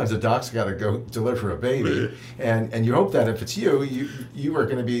 sometimes the doc's got to go deliver a baby, and you hope that if it's you are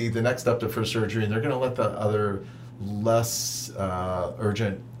going to be the next up to first surgery, and they're going to let the other less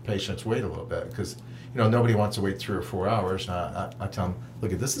urgent patients wait a little bit because nobody wants to wait 3 or 4 hours. And I tell them,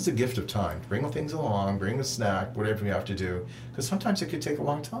 look, this is a gift of time. Bring things along, bring a snack, whatever you have to do, because sometimes it could take a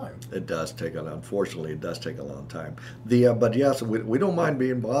long time. It does unfortunately, it does take a long time. But yes, we don't mind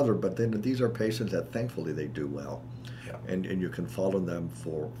being bothered, but then these are patients that thankfully they do well. Yeah. And you can follow them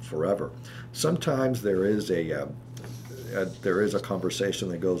for forever. Sometimes there is a conversation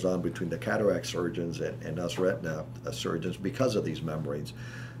that goes on between the cataract surgeons and us retina surgeons because of these membranes.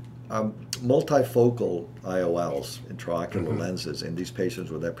 Multifocal IOLs, intraocular lenses, in these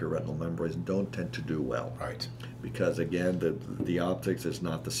patients with epiretinal membranes don't tend to do well. Right. Because again, the optics is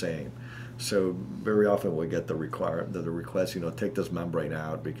not the same. So very often we get the request, take this membrane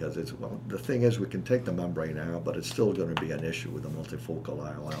out because the thing is we can take the membrane out, but it's still going to be an issue with a multifocal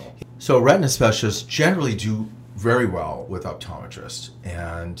IOL. So retina specialists generally do very well with optometrists,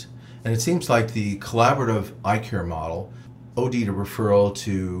 and it seems like the collaborative eye care model, OD to referral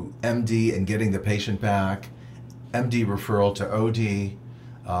to MD and getting the patient back, MD referral to OD,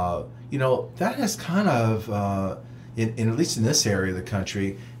 that has kind of, in at least in this area of the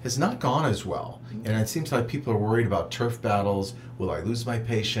country, has not gone as well. And it seems like people are worried about turf battles. Will I lose my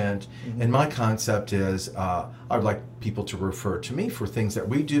patient? And my concept is I'd like people to refer to me for things that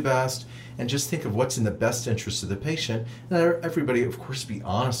we do best and just think of what's in the best interest of the patient. And everybody, of course, be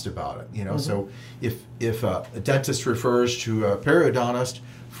honest about it. So if a dentist refers to a periodontist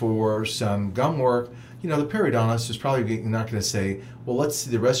for some gum work, the periodontist is probably not going to say, well, let's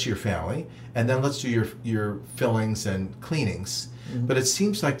see the rest of your family, and then let's do your fillings and cleanings. But it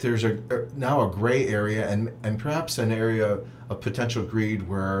seems like there's now a gray area and perhaps an area of potential greed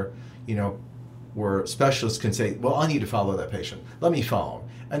where specialists can say, well, I need to follow that patient. Let me follow him.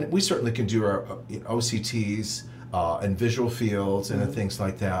 And we certainly can do our OCTs and visual fields and things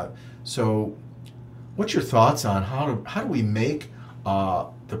like that. So what's your thoughts on how do we make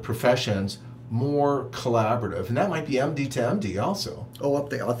the professions more collaborative? And that might be MD to MD also. Oh,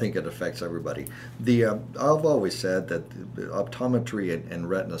 I think it affects everybody. I've always said that the optometry and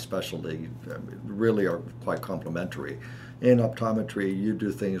retina specialty really are quite complementary. In optometry, you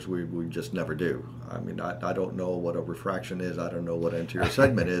do things we just never do. I mean, I don't know what a refraction is. I don't know what anterior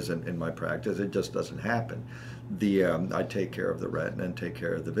segment is in my practice. It just doesn't happen. I take care of the retina and take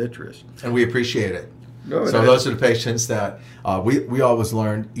care of the vitreous. And we appreciate it. No, So those are the patients that we always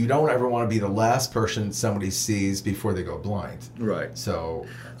learn, you don't ever want to be the last person somebody sees before they go blind. Right. So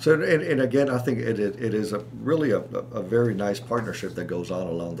and again, I think it is really a very nice partnership that goes on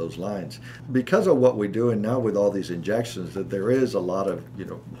along those lines. Because of what we do, and now with all these injections, that there is a lot of,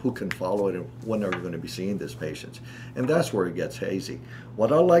 who can follow it and when are we going to be seeing these patients. And that's where it gets hazy.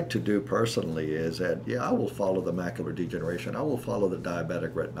 What I like to do personally is that, I will follow the macular degeneration, I will follow the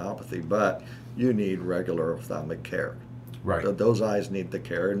diabetic retinopathy, but you need regular ophthalmic care. right. Those eyes need the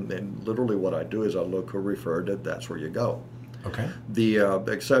care, and literally what I do is I look who referred it, that's where you go. Okay. The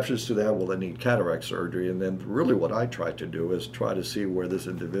exceptions to that, well, they need cataract surgery, and then really what I try to do is try to see where this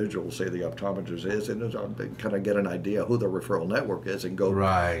individual, say the optometrist is, and kind of get an idea who the referral network is, and go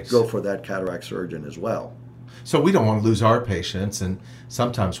for that cataract surgeon as well. So we don't want to lose our patients, and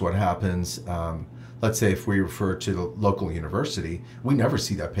sometimes what happens, let's say if we refer to the local university, we never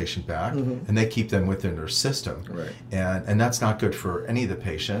see that patient back, and they keep them within their system. Right. And that's not good for any of the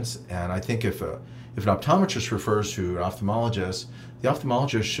patients. And I think if an optometrist refers to an ophthalmologist, the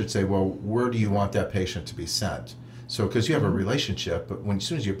ophthalmologist should say, well, where do you want that patient to be sent? So, because you have a relationship, but as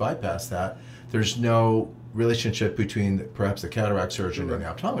soon as you bypass that, there's no relationship between perhaps the cataract surgeon and the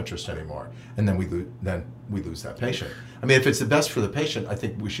optometrist anymore, and then we lose that patient. I mean, if it's the best for the patient, I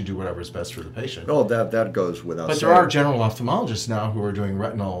think we should do whatever is best for the patient. Oh, that goes without saying. But there are general ophthalmologists now who are doing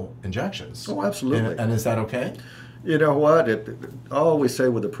retinal injections. Oh, absolutely. And is that okay? You know what? I always say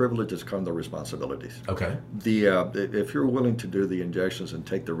with the privileges come the responsibilities. Okay. If you're willing to do the injections and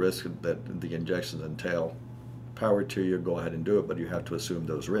take the risk that the injections entail, power to you, go ahead and do it, but you have to assume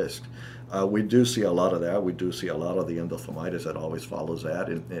those risks. We do see a lot of that. We do see a lot of the endophthalmitis that always follows that.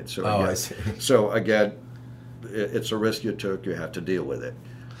 And so, I see. So again, it's a risk you took. You have to deal with it.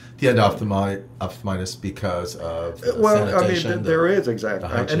 The endophthalmitis because of the sanitation, I mean, there is exactly.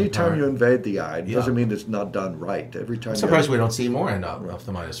 Anytime part. you invade the eye, it doesn't mean it's not done right. Every time. I'm surprised we don't see more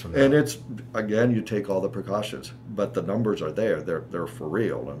endophthalmitis from that. And it's, again, you take all the precautions, but the numbers are there. They're for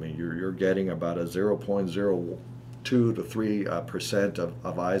real. I mean, you're getting about a 0.02 to 3%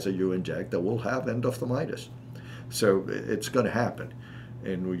 of eyes that you inject that will have endophthalmitis. So it's going to happen,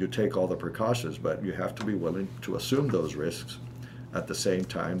 and you take all the precautions, but you have to be willing to assume those risks at the same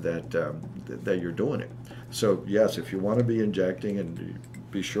time that you're doing it. So yes, if you want to be injecting, and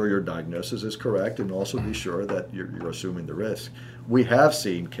be sure your diagnosis is correct, and also be sure that you're assuming the risk. We have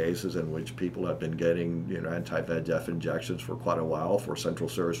seen cases in which people have been getting anti-VEGF injections for quite a while for central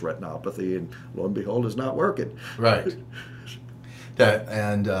serous retinopathy, and lo and behold, it's not working. Right.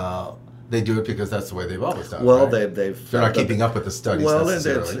 They do it because that's the way they've always done it. Well, right? they're not keeping up with the studies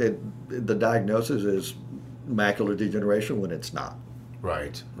necessarily. The diagnosis is macular degeneration when it's not.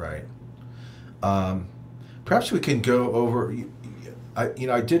 Right. Perhaps we can go over.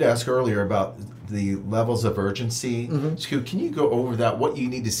 I did ask earlier about the levels of urgency. So can you go over that? What you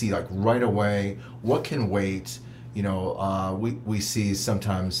need to see like right away? What can wait? We see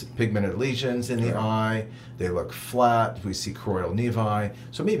sometimes pigmented lesions in the eye. They look flat. We see choroidal nevi.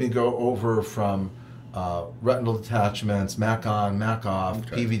 So maybe go over from retinal detachments, MAC on, MAC off,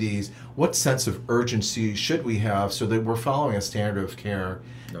 PVDs. What sense of urgency should we have so that we're following a standard of care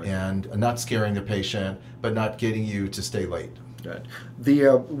and not scaring the patient, but not getting you to stay late? Right.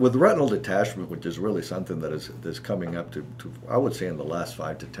 With retinal detachment, which is really something that is coming up to I would say in the last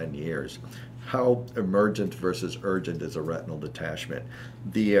 5 to 10 years, how emergent versus urgent is a retinal detachment?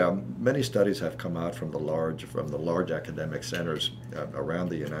 Many studies have come out from the large academic centers around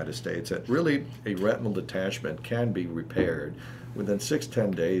the United States that really a retinal detachment can be repaired within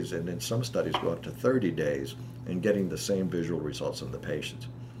 6-10 days, and in some studies go up to 30 days, in getting the same visual results in the patients.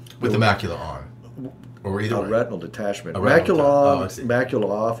 With the macula on. Or either a retinal detachment. Macula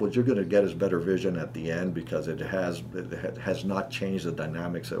off, what you're going to get is better vision at the end because it has not changed the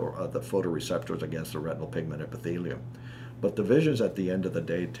dynamics of the photoreceptors against the retinal pigment epithelium. But the visions at the end of the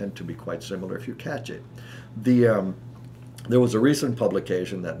day tend to be quite similar if you catch it. There was a recent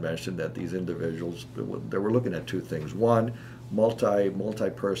publication that mentioned that these individuals, they were looking at two things. One,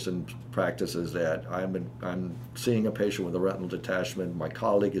 multi-person practices that I'm seeing a patient with a retinal detachment. My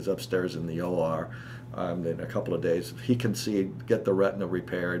colleague is upstairs in the OR. In a couple of days, he can get the retina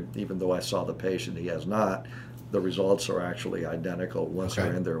repaired. Even though I saw the patient, he has not. The results are actually identical. Once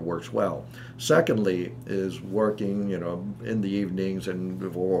they're in there, it works well. Secondly, is working, in the evenings, and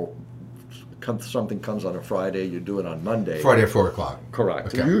before something comes on a Friday, you do it on Monday. Friday at 4 o'clock.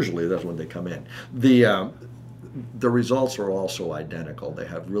 Correct. Okay. Usually that's when they come in. The results are also identical. They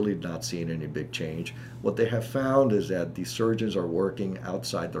have really not seen any big change. What they have found is that the surgeons are working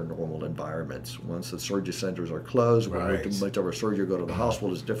outside their normal environments. Once the surgery centers are closed, Right. when much of our surgery go to the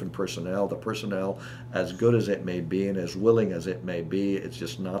hospital is different personnel. The personnel, as good as it may be and as willing as it may be, it's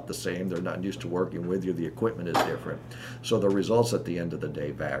just not the same. They're not used to working with you. The equipment is different. So the results at the end of the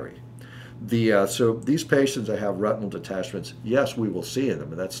day vary. So these patients that have retinal detachments, yes, we will see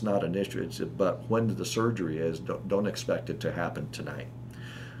them, and that's not an issue. But when the surgery is, don't expect it to happen tonight.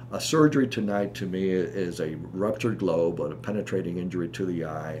 A surgery tonight, to me, is a ruptured globe or a penetrating injury to the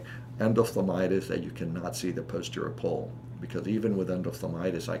eye, endophthalmitis that you cannot see the posterior pole. Because even with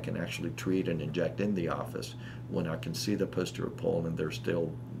endophthalmitis, I can actually treat and inject in the office when I can see the posterior pole and there's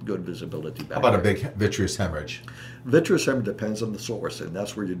still good visibility back How about a there. big vitreous hemorrhage? Vitreous hemorrhage depends on the source, and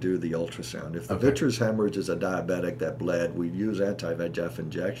that's where you do the ultrasound. If the Okay. vitreous hemorrhage is a diabetic that bled, we use anti-VEGF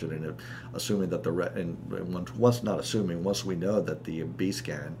injection, and assuming that once we know that the B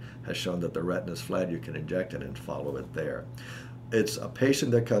scan has shown that the retina is flat, you can inject it and follow it there. It's a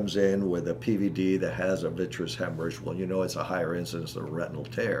patient that comes in with a PVD that has a vitreous hemorrhage. Well, you know it's a higher incidence of retinal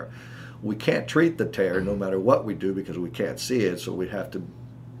tear. We can't treat the tear no matter what we do because we can't see it, so we have to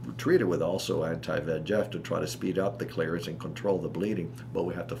treat it with also anti-VEGF to try to speed up the clearance and control the bleeding, but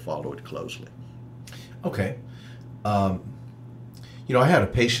we have to follow it closely. Okay. I had a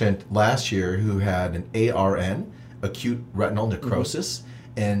patient last year who had an ARN, acute retinal necrosis,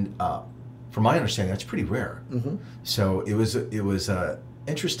 and from my understanding, that's pretty rare. So it was a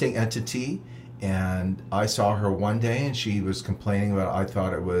interesting entity, and I saw her one day, and she was complaining about. I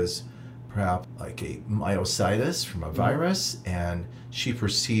thought it was perhaps like a myositis from a virus, and she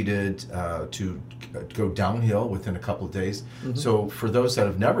proceeded to go downhill within a couple of days. So for those that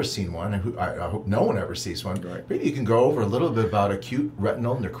have never seen one, and I hope no one ever sees one, Right. maybe you can go over a little bit about acute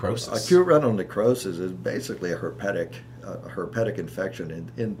retinal necrosis. Acute retinal necrosis is basically a herpetic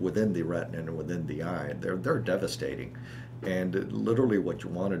infection within the retina and within the eye. They're devastating. And literally what you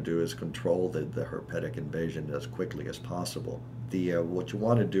want to do is control the herpetic invasion as quickly as possible. What you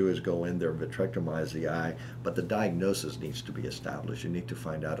want to do is go in there, vitrectomize the eye, but the diagnosis needs to be established. You need to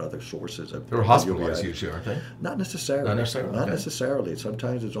find out other sources of They're hospitalized usually, aren't they? Not necessarily. Not necessarily? Not Okay. necessarily.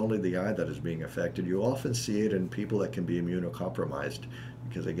 Sometimes it's only the eye that is being affected. You often see it in people that can be immunocompromised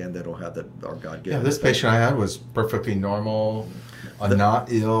because, again, they don't have our God-given. Yeah, this patient I had was perfectly normal,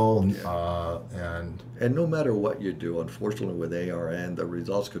 not ill, and And no matter what you do, unfortunately with ARN, the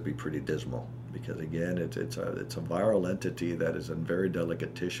results could be pretty dismal because, again, it's a viral entity that is in very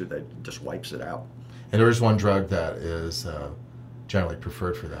delicate tissue that just wipes it out. there is one drug that is generally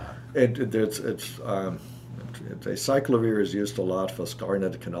preferred for that. Acyclovir is used a lot.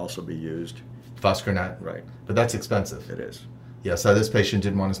 Foscarnet can also be used. Foscarnet, Right. but that's expensive. It is. Yeah, so this patient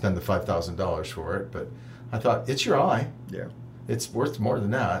didn't want to spend the $5,000 for it, but I thought, it's your eye. Yeah. It's worth more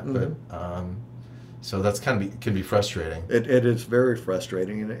than that, but so that's can be frustrating. It is very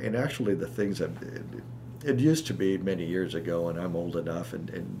frustrating, and actually the things that it used to be many years ago, and I'm old enough, and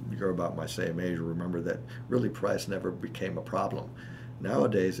you're about my same age, remember that really price never became a problem.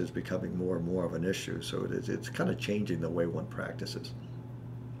 Nowadays it's becoming more and more of an issue, so it's kind of changing the way one practices.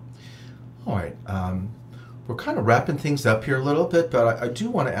 All right, we're kind of wrapping things up here a little bit, but I do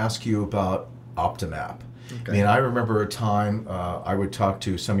want to ask you about Optimap. Okay. I mean, I remember a time I would talk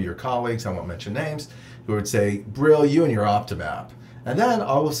to some of your colleagues, I won't mention names, who would say, Brill, you and your Optimap. And then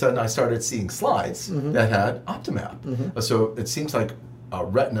all of a sudden I started seeing slides that had Optimap. So it seems like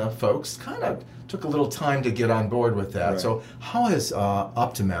retina folks kind of took a little time to get on board with that. Right. So how has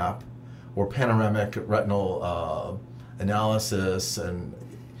Optimap or panoramic retinal analysis, and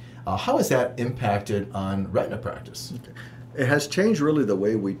how has that impacted on retina practice? It has changed really the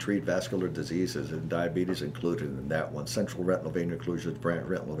way we treat vascular diseases, and diabetes included in that one. Central retinal vein occlusion, branch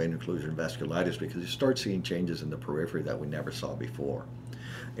retinal vein occlusion, vasculitis, because you start seeing changes in the periphery that we never saw before.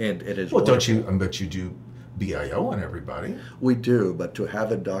 And it is Well, wonderful. but you do BIO on everybody. We do, but to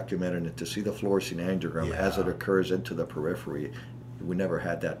have it documented and to see the fluorescein angiogram as it Yeah. occurs into the periphery, we never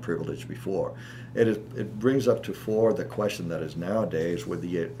had that privilege before. It brings up to fore the question that is nowadays with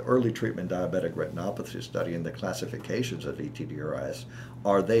the early treatment diabetic retinopathy study and the classifications of ETDRS,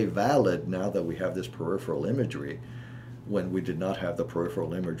 are they valid now that we have this peripheral imagery when we did not have the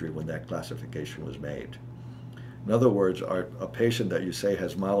peripheral imagery when that classification was made? In other words, a patient that you say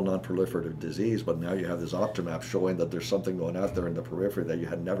has mild non-proliferative disease, but now you have this Optimap showing that there's something going out there in the periphery that you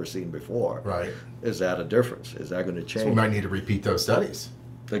had never seen before. Right. Is that a difference? Is that going to change? So we might need to repeat those studies.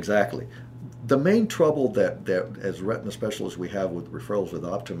 Exactly. The main trouble that as retina specialists we have with referrals with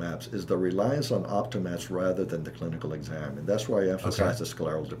Optomaps is the reliance on Optomaps rather than the clinical exam, and that's why I emphasize the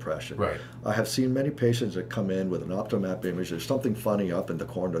scleral depression. Right. I have seen many patients that come in with an Optomap image. There's something funny up in the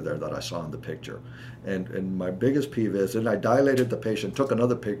corner there that I saw in the picture, and my biggest peeve is, and I dilated the patient, took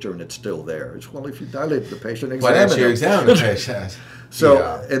another picture, and it's still there. It's, well, if you dilated the patient, Why didn't you examine the patient? So,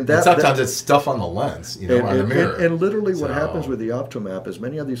 yeah. and that sometimes it's stuff on the lens, on the mirror. And literally what happens with the Optomap is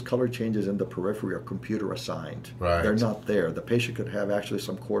many of these color changes in the periphery are computer assigned. Right. They're not there. The patient could have actually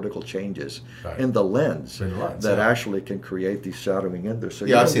some cortical changes in the lens that actually can create these shadowing in there. So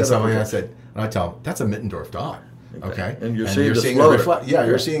I've seen somebody, I said, and I tell them, that's a Mittendorf dot. Okay. And you're seeing the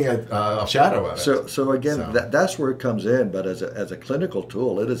you're seeing a shadow of it. So again, that's where it comes in. But as a clinical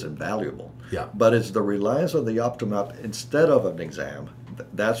tool, it is invaluable. Yeah. But it's the reliance on the Optomap instead of an exam.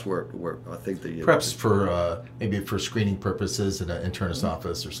 That's where I think the perhaps for maybe for screening purposes in an internist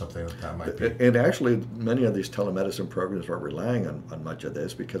office or something like that might be. And actually, many of these telemedicine programs are relying on much of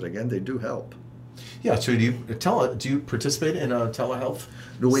this because again, they do help. Yeah. So do you participate in a telehealth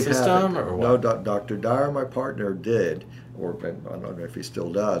system or what? No, Dr. Dyer, my partner, did, or I don't know if he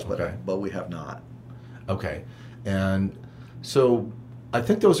still does, but we have not. Okay, and so I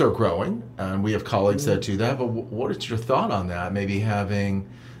think those are growing, and we have colleagues that do that. But what is your thought on that? Maybe having,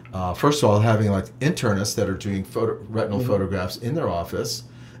 first of all, having like internists that are doing retinal photographs in their office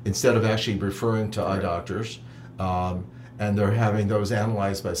instead of actually referring to eye doctors. And they're having those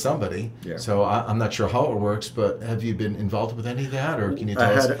analyzed by somebody. Yeah. So I'm not sure how it works, but have you been involved with any of that, or can you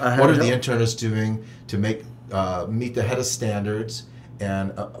tell us what are the internists doing to meet the HEDIS standards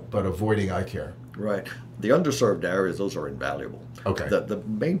and but avoiding eye care? Right. The underserved areas, those are invaluable. Okay. The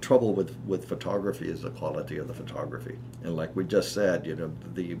main trouble with photography is the quality of the photography, and like we just said,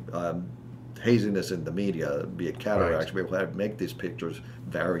 the haziness in the media, be it cataracts, we have to make these pictures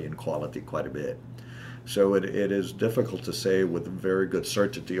vary in quality quite a bit. So it is difficult to say with very good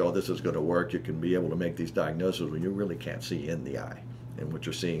certainty, oh, this is going to work. You can be able to make these diagnoses when you really can't see in the eye. And what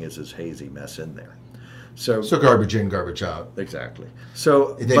you're seeing is this hazy mess in there. So garbage in, garbage out. Exactly.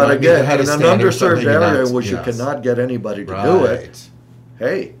 So, but again, in an underserved area in which you cannot get anybody to do it,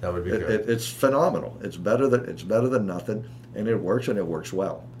 hey, that would be good. It's phenomenal. It's better than nothing, and it works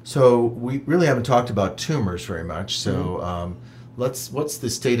well. So we really haven't talked about tumors very much. So what's the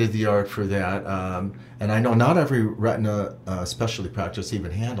state of the art for that? And I know not every retina specialty practice even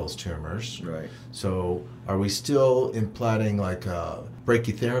handles tumors. Right. So are we still implanting like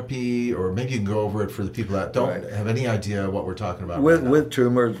brachytherapy, or maybe you can go over it for the people that don't have any idea what we're talking about? With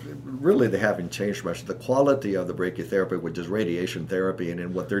tumors, really they haven't changed much. The quality of the brachytherapy, which is radiation therapy, and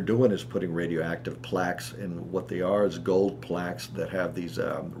then what they're doing is putting radioactive plaques, and what they are is gold plaques that have these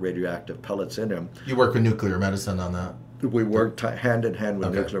radioactive pellets in them. You work with nuclear medicine on that? We work hand in hand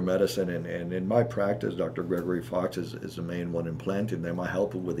with nuclear medicine, and in my practice, Dr. Gregory Fox is the main one implanting them. I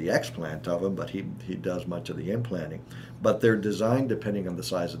help with the explant of them, but he does much of the implanting. But they're designed depending on the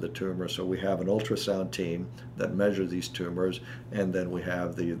size of the tumor. So we have an ultrasound team that measures these tumors, and then we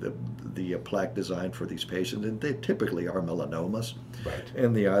have the plaque designed for these patients, and they typically are melanomas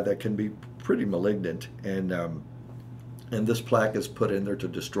in the eye that can be pretty malignant, and this plaque is put in there to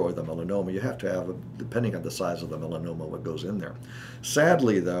destroy the melanoma. You have to have, depending on the size of the melanoma, what goes in there.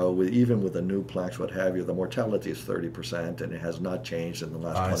 Sadly, though, even with the new plaques, what have you, the mortality is 30%, and it has not changed in the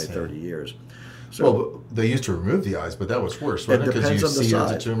last 20, 30 years. So, well, they used to remove the eyes, but that was worse, wasn't it? Because you see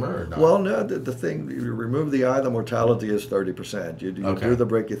the tumor or not? Well, no, the thing, you remove the eye, the mortality is 30%. You do the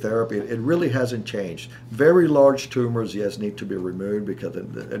brachytherapy, it really hasn't changed. Very large tumors, yes, need to be removed because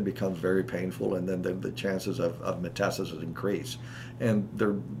it becomes very painful, and then the chances of metastasis increase. And there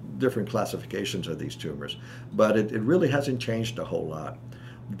are different classifications of these tumors. But it really hasn't changed a whole lot.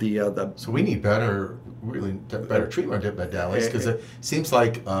 So we need better treatment modalities, because it seems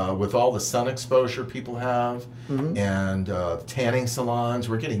like with all the sun exposure people have and tanning salons,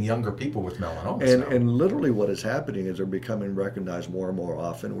 we're getting younger people with melanoma. And literally what is happening is they're becoming recognized more and more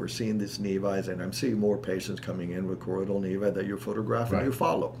often. We're seeing these nevis, and I'm seeing more patients coming in with choroidal nevi that you photograph and you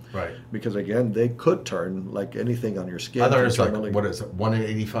follow. Right. Because again, they could turn like anything on your skin. It's like, what is it, 1 in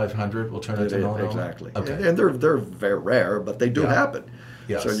 8,500 will turn into melanoma? Exactly. Okay. And they're very rare, but they do happen.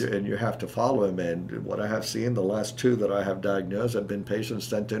 Yes. So you have to follow them, and what I have seen, the last 2 that I have diagnosed have been patients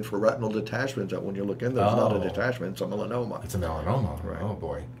sent in for retinal detachments that when you look in there, it's not a detachment, it's a melanoma. It's a melanoma. Right. Oh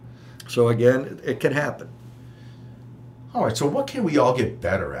boy. So again, it can happen. All right, so what can we all get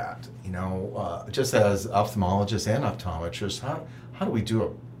better at? Just as ophthalmologists and optometrists, how do we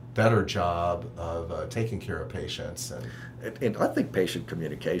do better job of taking care of patients. And I think patient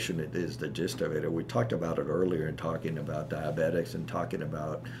communication is the gist of it. We talked about it earlier in talking about diabetics and talking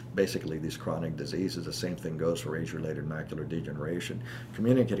about basically these chronic diseases. The same thing goes for age-related macular degeneration.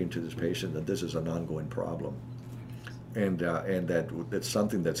 Communicating to this patient that this is an ongoing problem, and that it's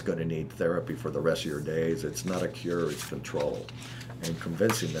something that's going to need therapy for the rest of your days. It's not a cure, it's control. And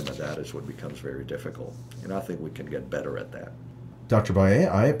convincing them of that is what becomes very difficult. And I think we can get better at that. Dr. Baye,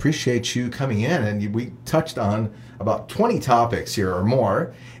 I appreciate you coming in, and we touched on about 20 topics here or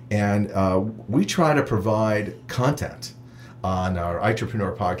more, and we try to provide content on our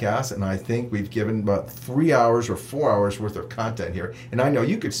Entrepreneur podcast, and I think we've given about 3 hours or 4 hours worth of content here, and I know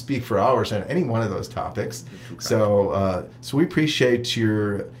you could speak for hours on any one of those topics. So we appreciate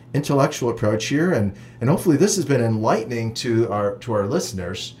your intellectual approach here, and hopefully this has been enlightening to our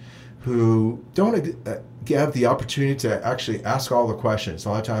listeners who don't have the opportunity to actually ask all the questions. A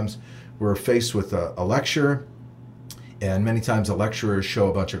lot of times we're faced with a lecture, and many times the lecturers show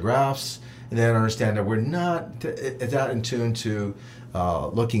a bunch of graphs, and they don't understand that we're not that in tune to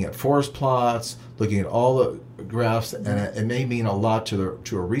looking at forest plots, looking at all the graphs, and it may mean a lot to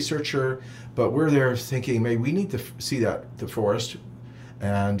a researcher, but we're there thinking maybe we need to see the forest,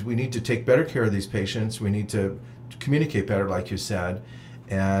 and we need to take better care of these patients. We need to communicate better, like you said.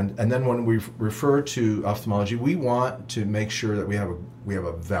 And then when we refer to ophthalmology, we want to make sure that we have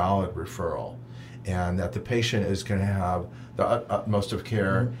a valid referral, and that the patient is going to have the utmost of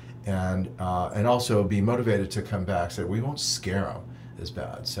care, and also be motivated to come back, so we won't scare them as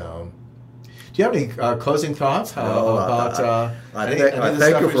bad. So, do you have any closing thoughts about? I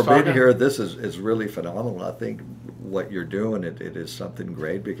thank you for being here. This is really phenomenal. I think what you're doing it is something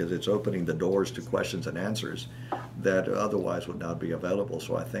great, because it's opening the doors to questions and answers that otherwise would not be available.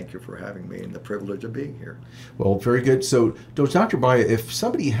 So I thank you for having me and the privilege of being here. Well, very good. So, Dr. Baye, if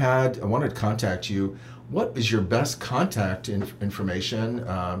somebody wanted to contact you, what is your best contact information?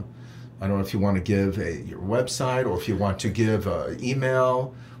 I don't know if you want to give your website, or if you want to give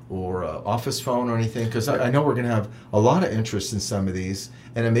email or office phone or anything, because I know we're going to have a lot of interest in some of these,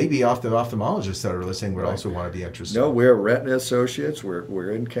 and it may be the ophthalmologists that are listening would also want to be interested. No, we're Retina Associates.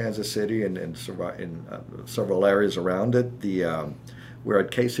 We're in Kansas City and in several areas around it. We're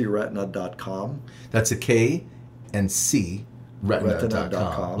at kcretina.com. That's a K and C.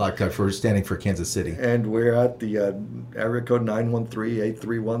 Retina.com, like for standing for Kansas City. And we're at the area code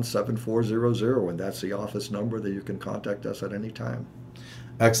 913-831-7400, and that's the office number that you can contact us at any time.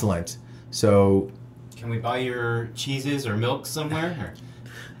 Excellent. So, can we buy your cheeses or milk somewhere?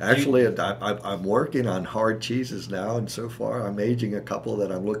 Actually, I'm working on hard cheeses now, and so far I'm aging a couple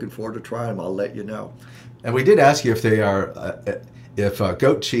that I'm looking forward to trying. I'll let you know. And we did ask you if they are, if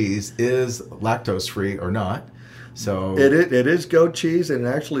goat cheese is lactose free or not. So it is goat cheese, and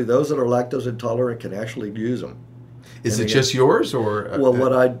actually those that are lactose intolerant can actually use them. Is it just yours, or? Well,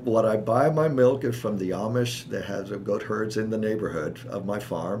 what I buy my milk is from the Amish that has goat herds in the neighborhood of my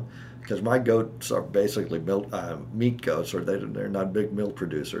farm, because my goats are basically meat goats, or they're not big milk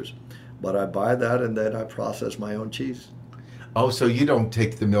producers. But I buy that, and then I process my own cheese. Oh, so you don't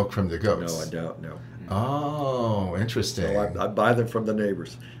take the milk from the goats? No, I don't. No. Oh, interesting. So I buy them from the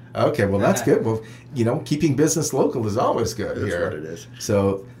neighbors. Okay, well, that's good. Well, keeping business local is always good here. That's what it is.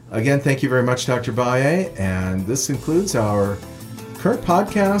 So, again, thank you very much, Dr. Baye. And this concludes our current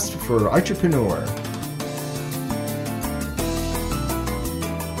podcast for Entrepreneur.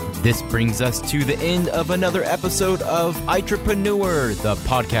 This brings us to the end of another episode of Entrepreneur, the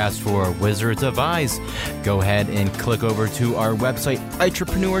podcast for Wizards of Eyes. Go ahead and click over to our website,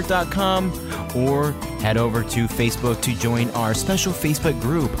 entrepreneur.com, or head over to Facebook to join our special Facebook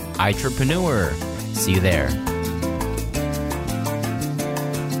group, Entrepreneur. See you there.